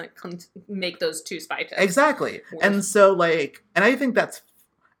Wiki doesn't make those 2 spy tips. Exactly. Worse. And so, like, and I think that's,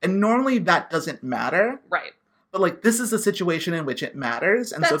 and normally that doesn't matter. Right. But, like, this is a situation in which it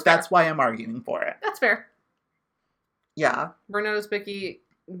matters, and that's why I'm arguing for it. That's fair. Yeah. Burn Notice Wiki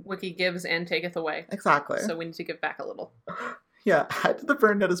gives and taketh away. Exactly. So we need to give back a little. Yeah, add to the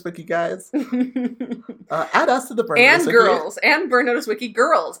Burn Notice Wiki, guys. Add us to the Burn Notice Wiki. And girls. And Burn Notice Wiki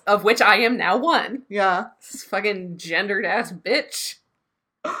girls, of which I am now one. Yeah. This fucking gendered ass bitch.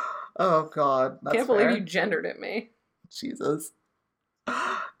 Oh, God. That's Can't believe you gendered at me. Jesus.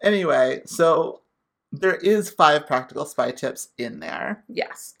 Anyway, so there is 5 practical spy tips in there.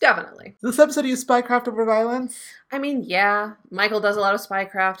 Yes, definitely. This episode used spycraft over violence? I mean, yeah. Michael does a lot of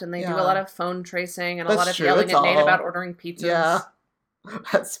spycraft, and they do a lot of phone tracing, and That's a lot of true. yelling It's at Nate all- about ordering pizzas. Yeah.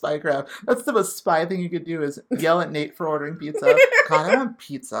 That's spycraft. That's the most spy thing you could do is yell at Nate for ordering pizza. God, I want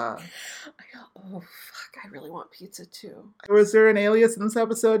pizza. Oh, fuck. I really want pizza, too. Was there an alias in this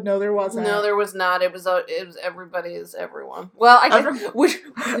episode? No, there wasn't. No, there was not. It was everybody is everyone. Well, I guess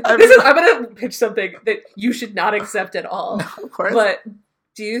I'm going to pitch something that you should not accept at all. No, of course. But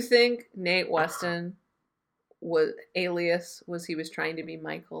do you think Nate Weston was he was trying to be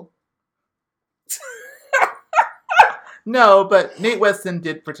Michael? No, but Nate Weston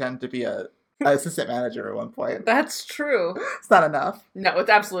did pretend to be a assistant manager at one point. That's true. It's not enough. No, it's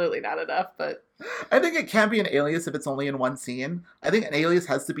absolutely not enough, but... I think it can be an alias if it's only in one scene. I think an alias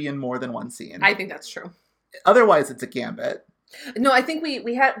has to be in more than one scene. I think that's true. Otherwise, it's a gambit. No, I think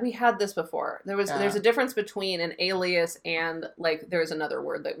we had this before. There's a difference between an alias and, like, there's another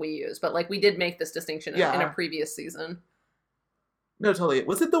word that we use, but, like, we did make this distinction in a previous season. No, totally.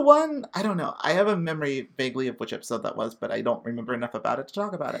 Was it the one? I don't know. I have a memory vaguely of which episode that was, but I don't remember enough about it to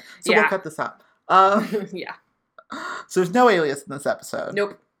talk about it. So we'll cut this out. Yeah. So there's no alias in this episode.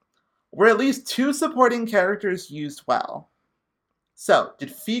 Nope. Were at least 2 supporting characters used well? So,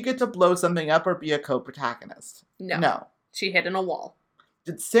 did Fee get to blow something up or be a co-protagonist? No. She hit in a wall.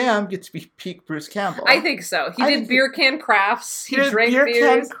 Did Sam get to be peak Bruce Campbell? I think so. He did beer can crafts. He drank beers.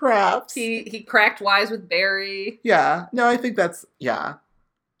 Beer can crafts. He cracked wise with Barry. Yeah. No, I think that's... Yeah.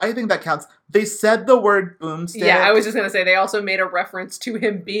 I think that counts. They said the word boomstick. Yeah, I was just going to say, they also made a reference to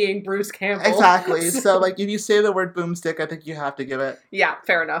him being Bruce Campbell. Exactly. So, like, if you say the word boomstick, I think you have to give it. Yeah,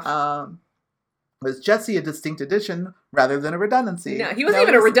 fair enough. Was Jesse a distinct addition rather than a redundancy? No, he wasn't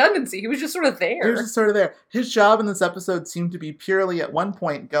even a redundancy. He was just sort of there. He was just sort of there. His job in this episode seemed to be purely at one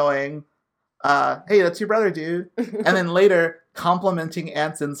point going, hey, that's your brother, dude. And then later, complimenting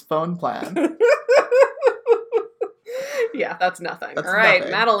Anson's phone plan. Yeah, that's nothing. That's all right,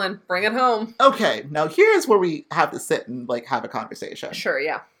 nothing. Madeline, bring it home. Okay, now here's where we have to sit and, like, have a conversation. Sure,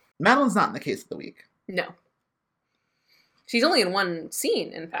 yeah. Madeline's not in the case of the week. No. She's only in one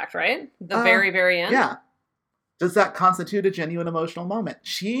scene, in fact, right? The very, very end? Yeah. Does that constitute a genuine emotional moment?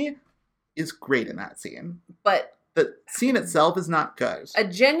 She is great in that scene. But the scene itself is not good. A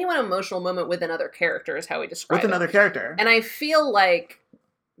genuine emotional moment with another character is how we describe it. With another character. And I feel like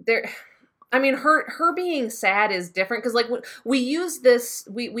her being sad is different because, like, we use this,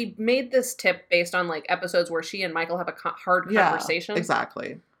 we made this tip based on, like, episodes where she and Michael have a hard conversation.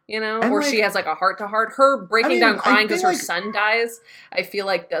 Exactly. You know, and, or like, she has, like, a heart-to-heart. Her breaking down crying because her son dies, I feel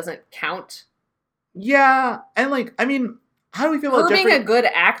like doesn't count. Yeah, and, like, I mean, how do we feel about Jeffrey? Her being a good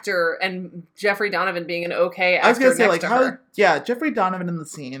actor and Jeffrey Donovan being an okay actor. I was gonna say, next like, to her. Yeah, Jeffrey Donovan in the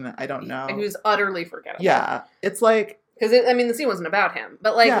scene, I don't know. He was utterly forgettable. Yeah, it's like... Because, the scene wasn't about him.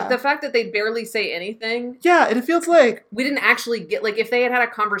 But, like, the fact that they barely say anything... Yeah, and it feels like... We didn't actually get... Like, if they had had a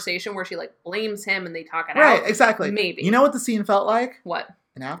conversation where she, like, blames him and they talk it out... Right, exactly. Maybe. You know what the scene felt like? What?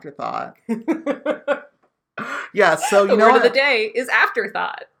 An afterthought. Yeah, so, you know The word of the day is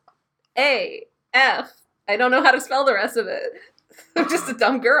afterthought. A-F. I don't know how to spell the rest of it. I'm just a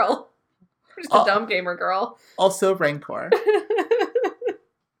dumb girl. I'm just a dumb gamer girl. Also Rancor.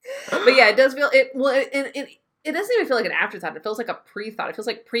 But yeah, it does feel... It doesn't even feel like an afterthought. It feels like a pre-thought. It feels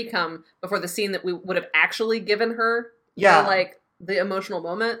like pre-cum before the scene that we would have actually given her. Yeah. The, like, the emotional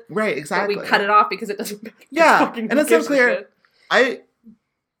moment. Right, exactly. But we cut it off because it doesn't make and it's unclear. I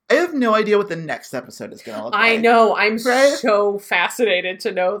have no idea what the next episode is going to look like. I know. I'm so fascinated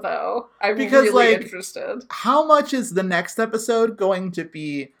to know, though. I'm really interested. How much is the next episode going to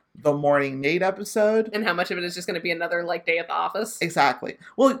be the Morning Nate episode? And how much of it is just going to be another, like, day at the office? Exactly.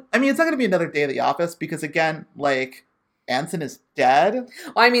 Well, I mean, it's not going to be another day at the office because, again, like, Anson is dead.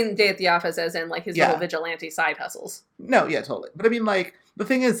 Well, I mean, day at the office as in, like, his little vigilante side hustles. No, yeah, totally. But I mean, like, the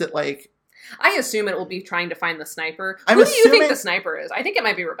thing is that, like, I assume it will be trying to find the sniper. Who do you think the sniper is? I think it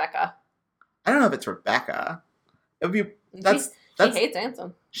might be Rebecca. I don't know if it's Rebecca. It would be... She hates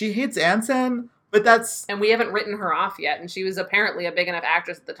Anson. She hates Anson, but that's... And we haven't written her off yet, and she was apparently a big enough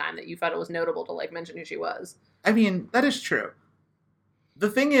actress at the time that you thought it was notable to, like, mention who she was. I mean, that is true. The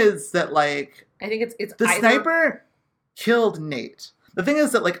thing is that, like... I think it's the sniper killed Nate. The thing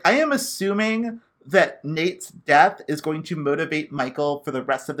is that, like, I am assuming that Nate's death is going to motivate Michael for the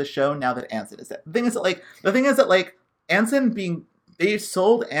rest of the show now that Anson is dead. The thing is that, like, Anson being... They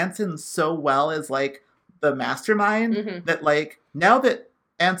sold Anson so well as, like, the mastermind that, like, now that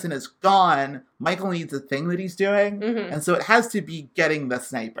Anson is gone, Michael needs a thing that he's doing. And so it has to be getting the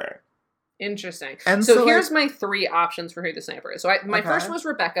sniper. Interesting. And so here's my 3 options for who the sniper is. So my first was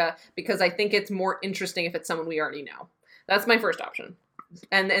Rebecca, because I think it's more interesting if it's someone we already know. That's my first option.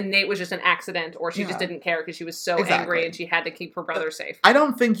 And Nate was just an accident, or she just didn't care because she was so angry and she had to keep her brother safe. I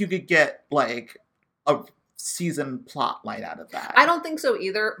don't think you could get, like, a season plot line out of that. I don't think so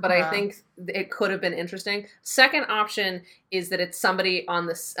either, but I think it could have been interesting. Second option is that it's somebody on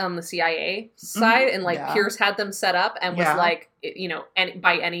the CIA side, and like Pierce had them set up and was like, you know,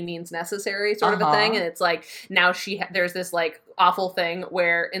 by any means necessary sort of a thing. And it's like now there's this like awful thing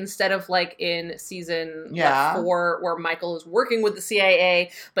where instead of like in season 4 where Michael is working with the CIA,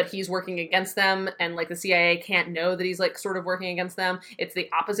 but he's working against them, and like the CIA can't know that he's like sort of working against them. It's the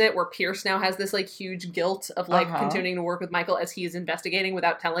opposite, where Pierce now has this like huge guilt of like continuing to work with Michael as he is investigating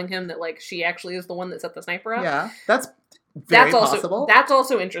without telling him that like she actually is the one that set the sniper up. Yeah, that's very possible. That's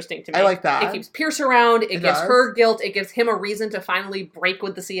also interesting to me. I like that. It keeps Pierce around. It gives her guilt. It gives him a reason to finally break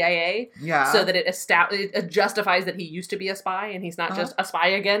with the CIA. Yeah. So that it justifies that he used to be a spy and he's not just a spy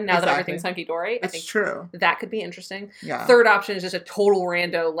again now that everything's hunky-dory. I think true. That could be interesting. Yeah. Third option is just a total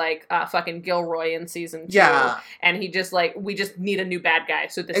rando like fucking Gilroy in season 2. Yeah. And he just like, we just need a new bad guy.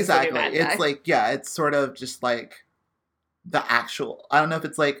 So this is the new bad guy. It's like, it's sort of just like the actual, I don't know if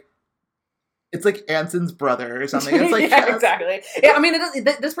it's like Anson's brother or something. It's like exactly. Yeah, I mean,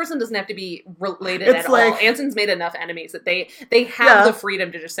 this person doesn't have to be related at all. Anson's made enough enemies that they have the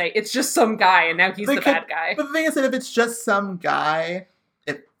freedom to just say it's just some guy, and now he's the bad guy. But the thing is that if it's just some guy,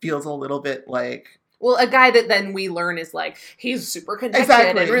 it feels a little bit like, well, a guy that then we learn is like he's super connected.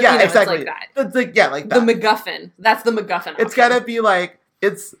 Exactly. And really, exactly. It's like that. It's like like that. The MacGuffin. That's the MacGuffin. It's gotta be like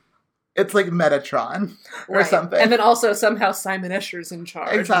it's like Metatron or something. And then also somehow Simon Escher's in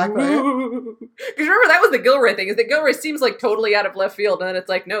charge. Exactly. Because remember, that was the Gilroy thing, is that Gilroy seems like totally out of left field, and then it's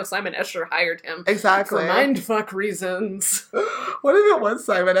like, no, Simon Escher hired him. Exactly. For mindfuck reasons. What if it was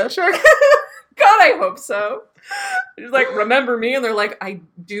Simon Escher? God, I hope so. He's like, remember me? And they're like, I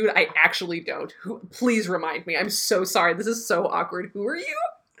actually don't. Please remind me. I'm so sorry. This is so awkward. Who are you?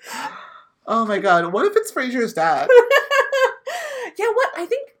 Oh my god. What if it's Frasier's dad? Yeah, what? I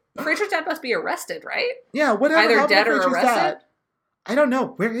think Frasier's dad must be arrested, right? Yeah, whatever. Either dead or arrested? Dad? I don't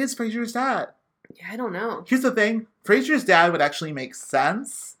know. Where is Frasier's dad? Yeah, I don't know. Here's the thing. Frasier's dad would actually make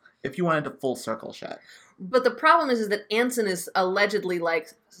sense if you wanted to full circle shit. But the problem is that Anson is allegedly,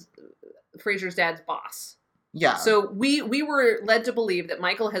 like, Frasier's dad's boss. Yeah. So we were led to believe that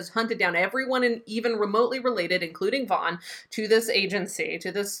Michael has hunted down everyone even remotely related, including Vaughn, to this agency,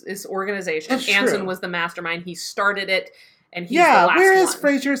 to this organization. That's Anson true. was the mastermind. He started it. And he's the last one. Where is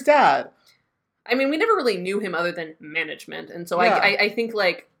Frasier's dad? I mean, we never really knew him other than management, and so I think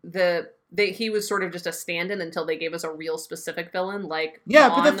like he was sort of just a stand-in until they gave us a real specific villain, like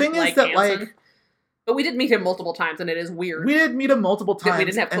but the thing is that Anson. But we did meet him multiple times, and it is weird. We did meet him multiple times. We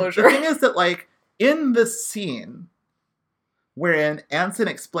didn't have closure. And the thing is that like in the scene wherein Anson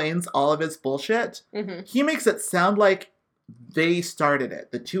explains all of his bullshit, he makes it sound like they started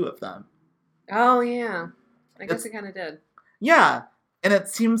it, the two of them. Oh yeah, I guess it kind of did. Yeah, and it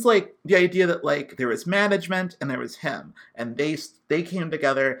seems like the idea that, like, there was management and there was him, and they came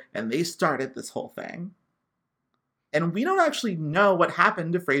together and they started this whole thing. And we don't actually know what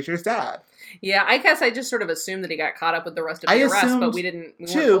happened to Frasier's dad. Yeah, I guess I just sort of assumed that he got caught up with the rest of the arrest, but we didn't.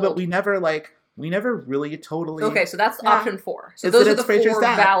 But we never, like, we never really totally... Okay, so that's Yeah. option 4. So Is those that are the it's Frasier's 4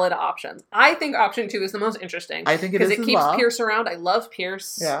 dad. valid options. I think option 2 is the most interesting. I think it because is it as keeps well. Pierce around. I love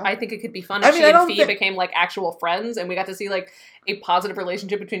Pierce. Yeah. I think it could be fun I if mean, she I and don't Fee think- became like actual friends, and we got to see like a positive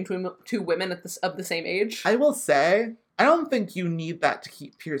relationship between two women of the same age. I will say, I don't think you need that to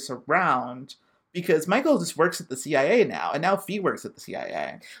keep Pierce around, because Michael just works at the CIA now, and now Fee works at the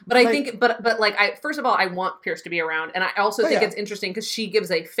CIA. But I like- think, but like, I first of all, I want Pierce to be around, and I also Oh, think yeah. it's interesting because she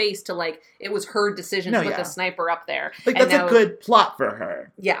gives a face to like it was her decision No, to put yeah. the sniper up there. Like, And that's now- a good plot for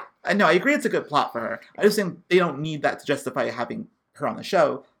her. Yeah, I know, I agree it's a good plot for her. I just think they don't need that to justify having her on the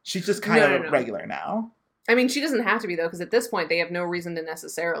show. She's just kind of No. regular now. I mean, she doesn't have to be though, because at this point they have no reason to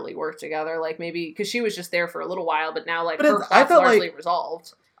necessarily work together. Like maybe because she was just there for a little while, but now like But her it's- I plot's felt largely like-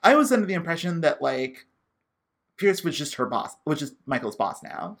 resolved. I was under the impression that, like, Pierce was just her boss, which is Michael's boss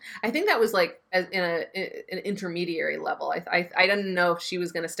now. I think that was like in an intermediary level. I didn't know if she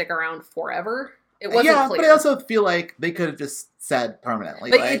was going to stick around forever. It wasn't Yeah, clear. but I also feel like they could have just said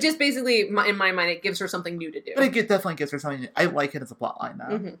permanently. But like, it just basically, in my mind, it gives her something new to do. But it definitely gives her something. I like it as a plot line now.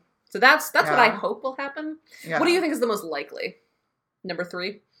 Mhm. So that's what I Yeah. hope will happen. Yeah. What do you think is the most likely? Number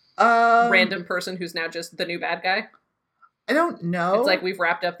 3, random person who's now just the new bad guy. I don't know. It's like we've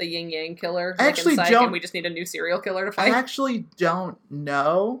wrapped up the yin yang killer. I like, actually in Psych, don't- and we just need a new serial killer to I fight. actually don't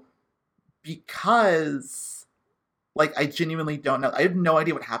know, because, like, I genuinely don't know. I have no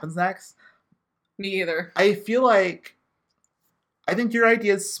idea what happens next. Me either. I feel like, I think your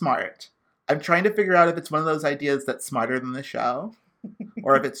idea is smart. I'm trying to figure out if it's one of those ideas that's smarter than the show,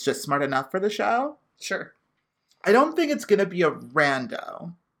 or if it's just smart enough for the show. Sure. I don't think it's going to be a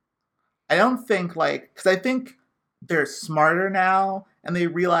rando. I don't think, like, because I think they're smarter now, and they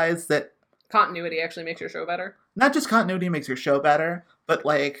realize that Continuity actually makes your show better. not just continuity makes your show better, but,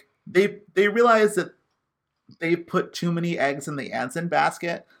 like, they realize that they put too many eggs in the Anson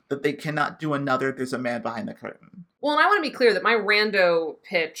basket, that they cannot do another There's a Man Behind the Curtain. Well, and I want to be clear that my rando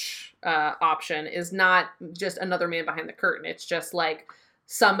pitch option is not just another man behind the curtain. It's just like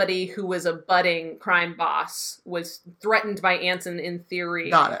somebody who was a budding crime boss was threatened by Anson in theory.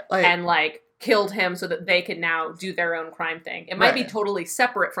 Got it. Like, And like killed him so that they could now do their own crime thing. It might be Right. totally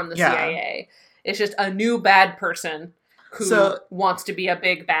separate from the Yeah. CIA. It's just a new bad person who wants to be a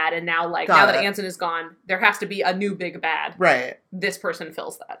big bad, and now like Got now that it. Anson is gone, there has to be a new big bad. right. This person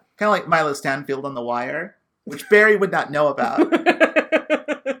fills that. Kind of like Milo Stanfield on The Wire, which Barry would not know about.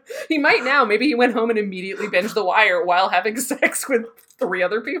 He might now. Maybe he went home and immediately binged The Wire while having sex with 3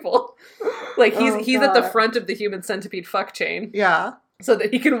 other people. Like he's Oh, he's at the God. front of the human centipede fuck chain, Yeah. so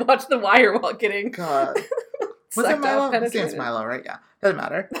that he can watch The Wire while getting God. Was it sucked Milo? off, I think it's penetrated. Milo, right? Yeah. Doesn't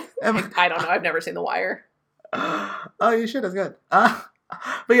matter. I don't know. I've never seen The Wire. Oh, you should. That's good.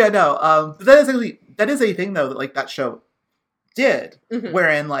 But yeah, no. That is a thing though that like that show did, Mhm.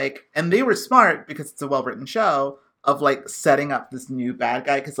 wherein like, and they were smart because it's a well written show of like setting up this new bad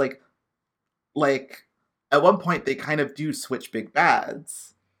guy, because like at one point they kind of do switch big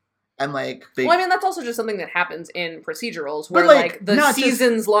bads, and like they. Well, I mean, that's also just something that happens in procedurals But, where, like, like, the not just-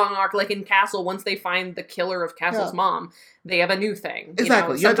 seasons long arc, like in Castle, once they find the killer of Castle's Yeah. mom, they have a new thing.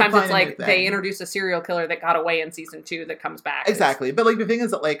 Exactly. You have to Sometimes find it's a new like thing. they introduce a serial killer that got away in season 2 that comes back. Exactly. But like the thing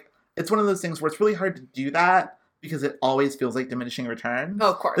is that like it's one of those things where it's really hard to do that because it always feels like diminishing returns. Oh,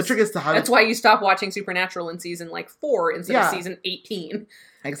 of course. The trick is to how That's to... why you stop watching Supernatural in season like 4 instead Yeah. of season 18.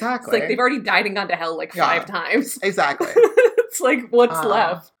 Exactly. It's like they've already died and gone to hell like Yeah. 5 times. Exactly. It's like what's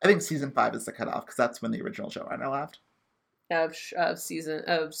left I think season 5 is the cutoff because that's when the original showrunner left. of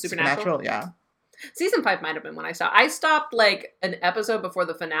Supernatural. Yeah. Season 5 might have been when I stopped. I stopped like an episode before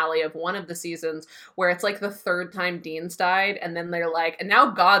the finale of one of the seasons where it's like the 3rd time Dean's died, and then they're like, and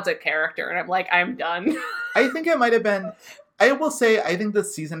now God's a character, and I'm like, I'm done. I think it might have been... I will say, I think the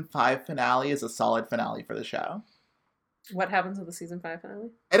season 5 finale is a solid finale for the show. What happens with the season 5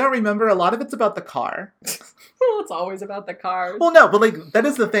 finale? I don't remember. A lot of it's about the car. Well, it's always about the cars. Well, no, but like that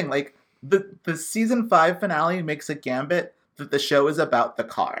is the thing. Like the season 5 finale makes a gambit that the show is about the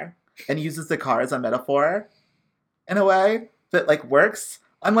car and uses the car as a metaphor in a way that like works.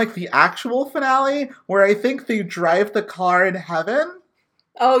 Unlike the actual finale, where I think they drive the car in heaven.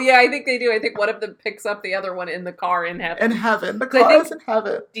 Oh yeah, I think they do. I think one of them picks up the other one in the car in heaven. In heaven, the I car think- is in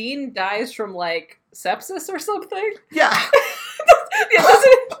heaven. Dean dies from like sepsis or something. Yeah, Yeah,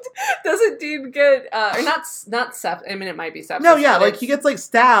 doesn't Dean get or not sepsis? I mean, it might be sepsis. no, yeah, but like it's he gets like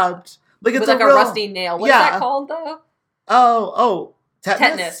stabbed. Like it's with like a real... rusty nail. What's Yeah. that called though? Oh, tetanus.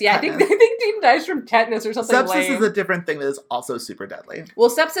 Tetanus. Yeah, I think Dean dies from tetanus or something. Sepsis lame. is a different thing that is also super deadly. Well,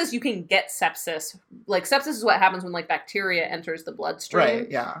 sepsis, you can get sepsis like, sepsis is what happens when, like, bacteria enters the bloodstream. Right,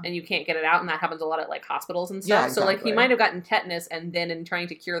 yeah. And you can't get it out, and that happens a lot at, like, hospitals and stuff. Yeah, So, like, he exactly. might have gotten tetanus, and then in trying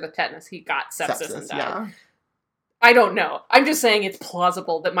to cure the tetanus, he got sepsis and died. Yeah. I don't know. I'm just saying it's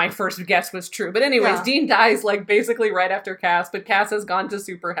plausible that my first guess was true. But anyways, Yeah. Dean dies, like, basically right after Cass, but Cass has gone to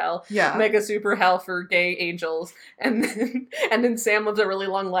super hell. Yeah. Mega super hell for gay angels. And then Sam lives a really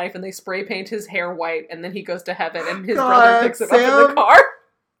long life, and they spray paint his hair white, and then he goes to heaven, and his brother picks him up in the car.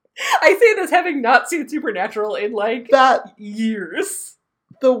 I say this having not seen Supernatural in, like, That years.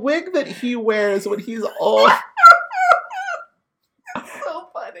 the wig that he wears when he's old. So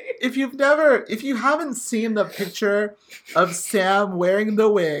funny. If you haven't seen the picture of Sam wearing the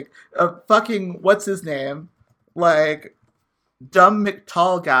wig of fucking, what's his name? Like, dumb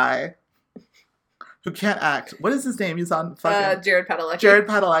McTall guy who can't act. What is his name? He's on fucking... Jared Padalecki. Jared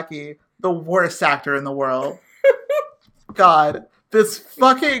Padalecki, the worst actor in the world. God. This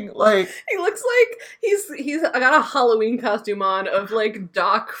fucking, like... He looks like he's got a Halloween costume on of, like,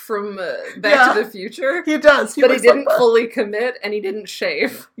 Doc from Back to the Future. He does. But he didn't like fully commit, and he didn't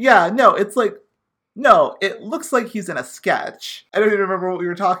shave. Yeah, no, it's like... No, it looks like he's in a sketch. I don't even remember what we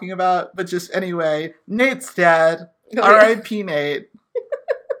were talking about, but just anyway, Nate's dead. Oh, R.I.P. Nate.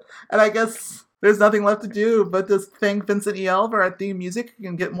 And I guess there's nothing left to do but to thank Vincent E.L. for our theme music. You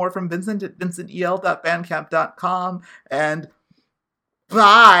can get more from Vincent at vincentel.bandcamp.com. And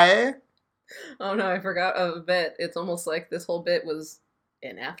bye! Oh no, I forgot a bit. It's almost like this whole bit was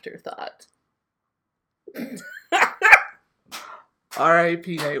an afterthought.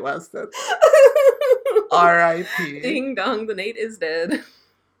 R.I.P. Nate Weston. R.I.P. Ding dong, the Nate is dead.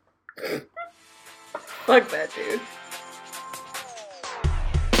 Fuck that dude.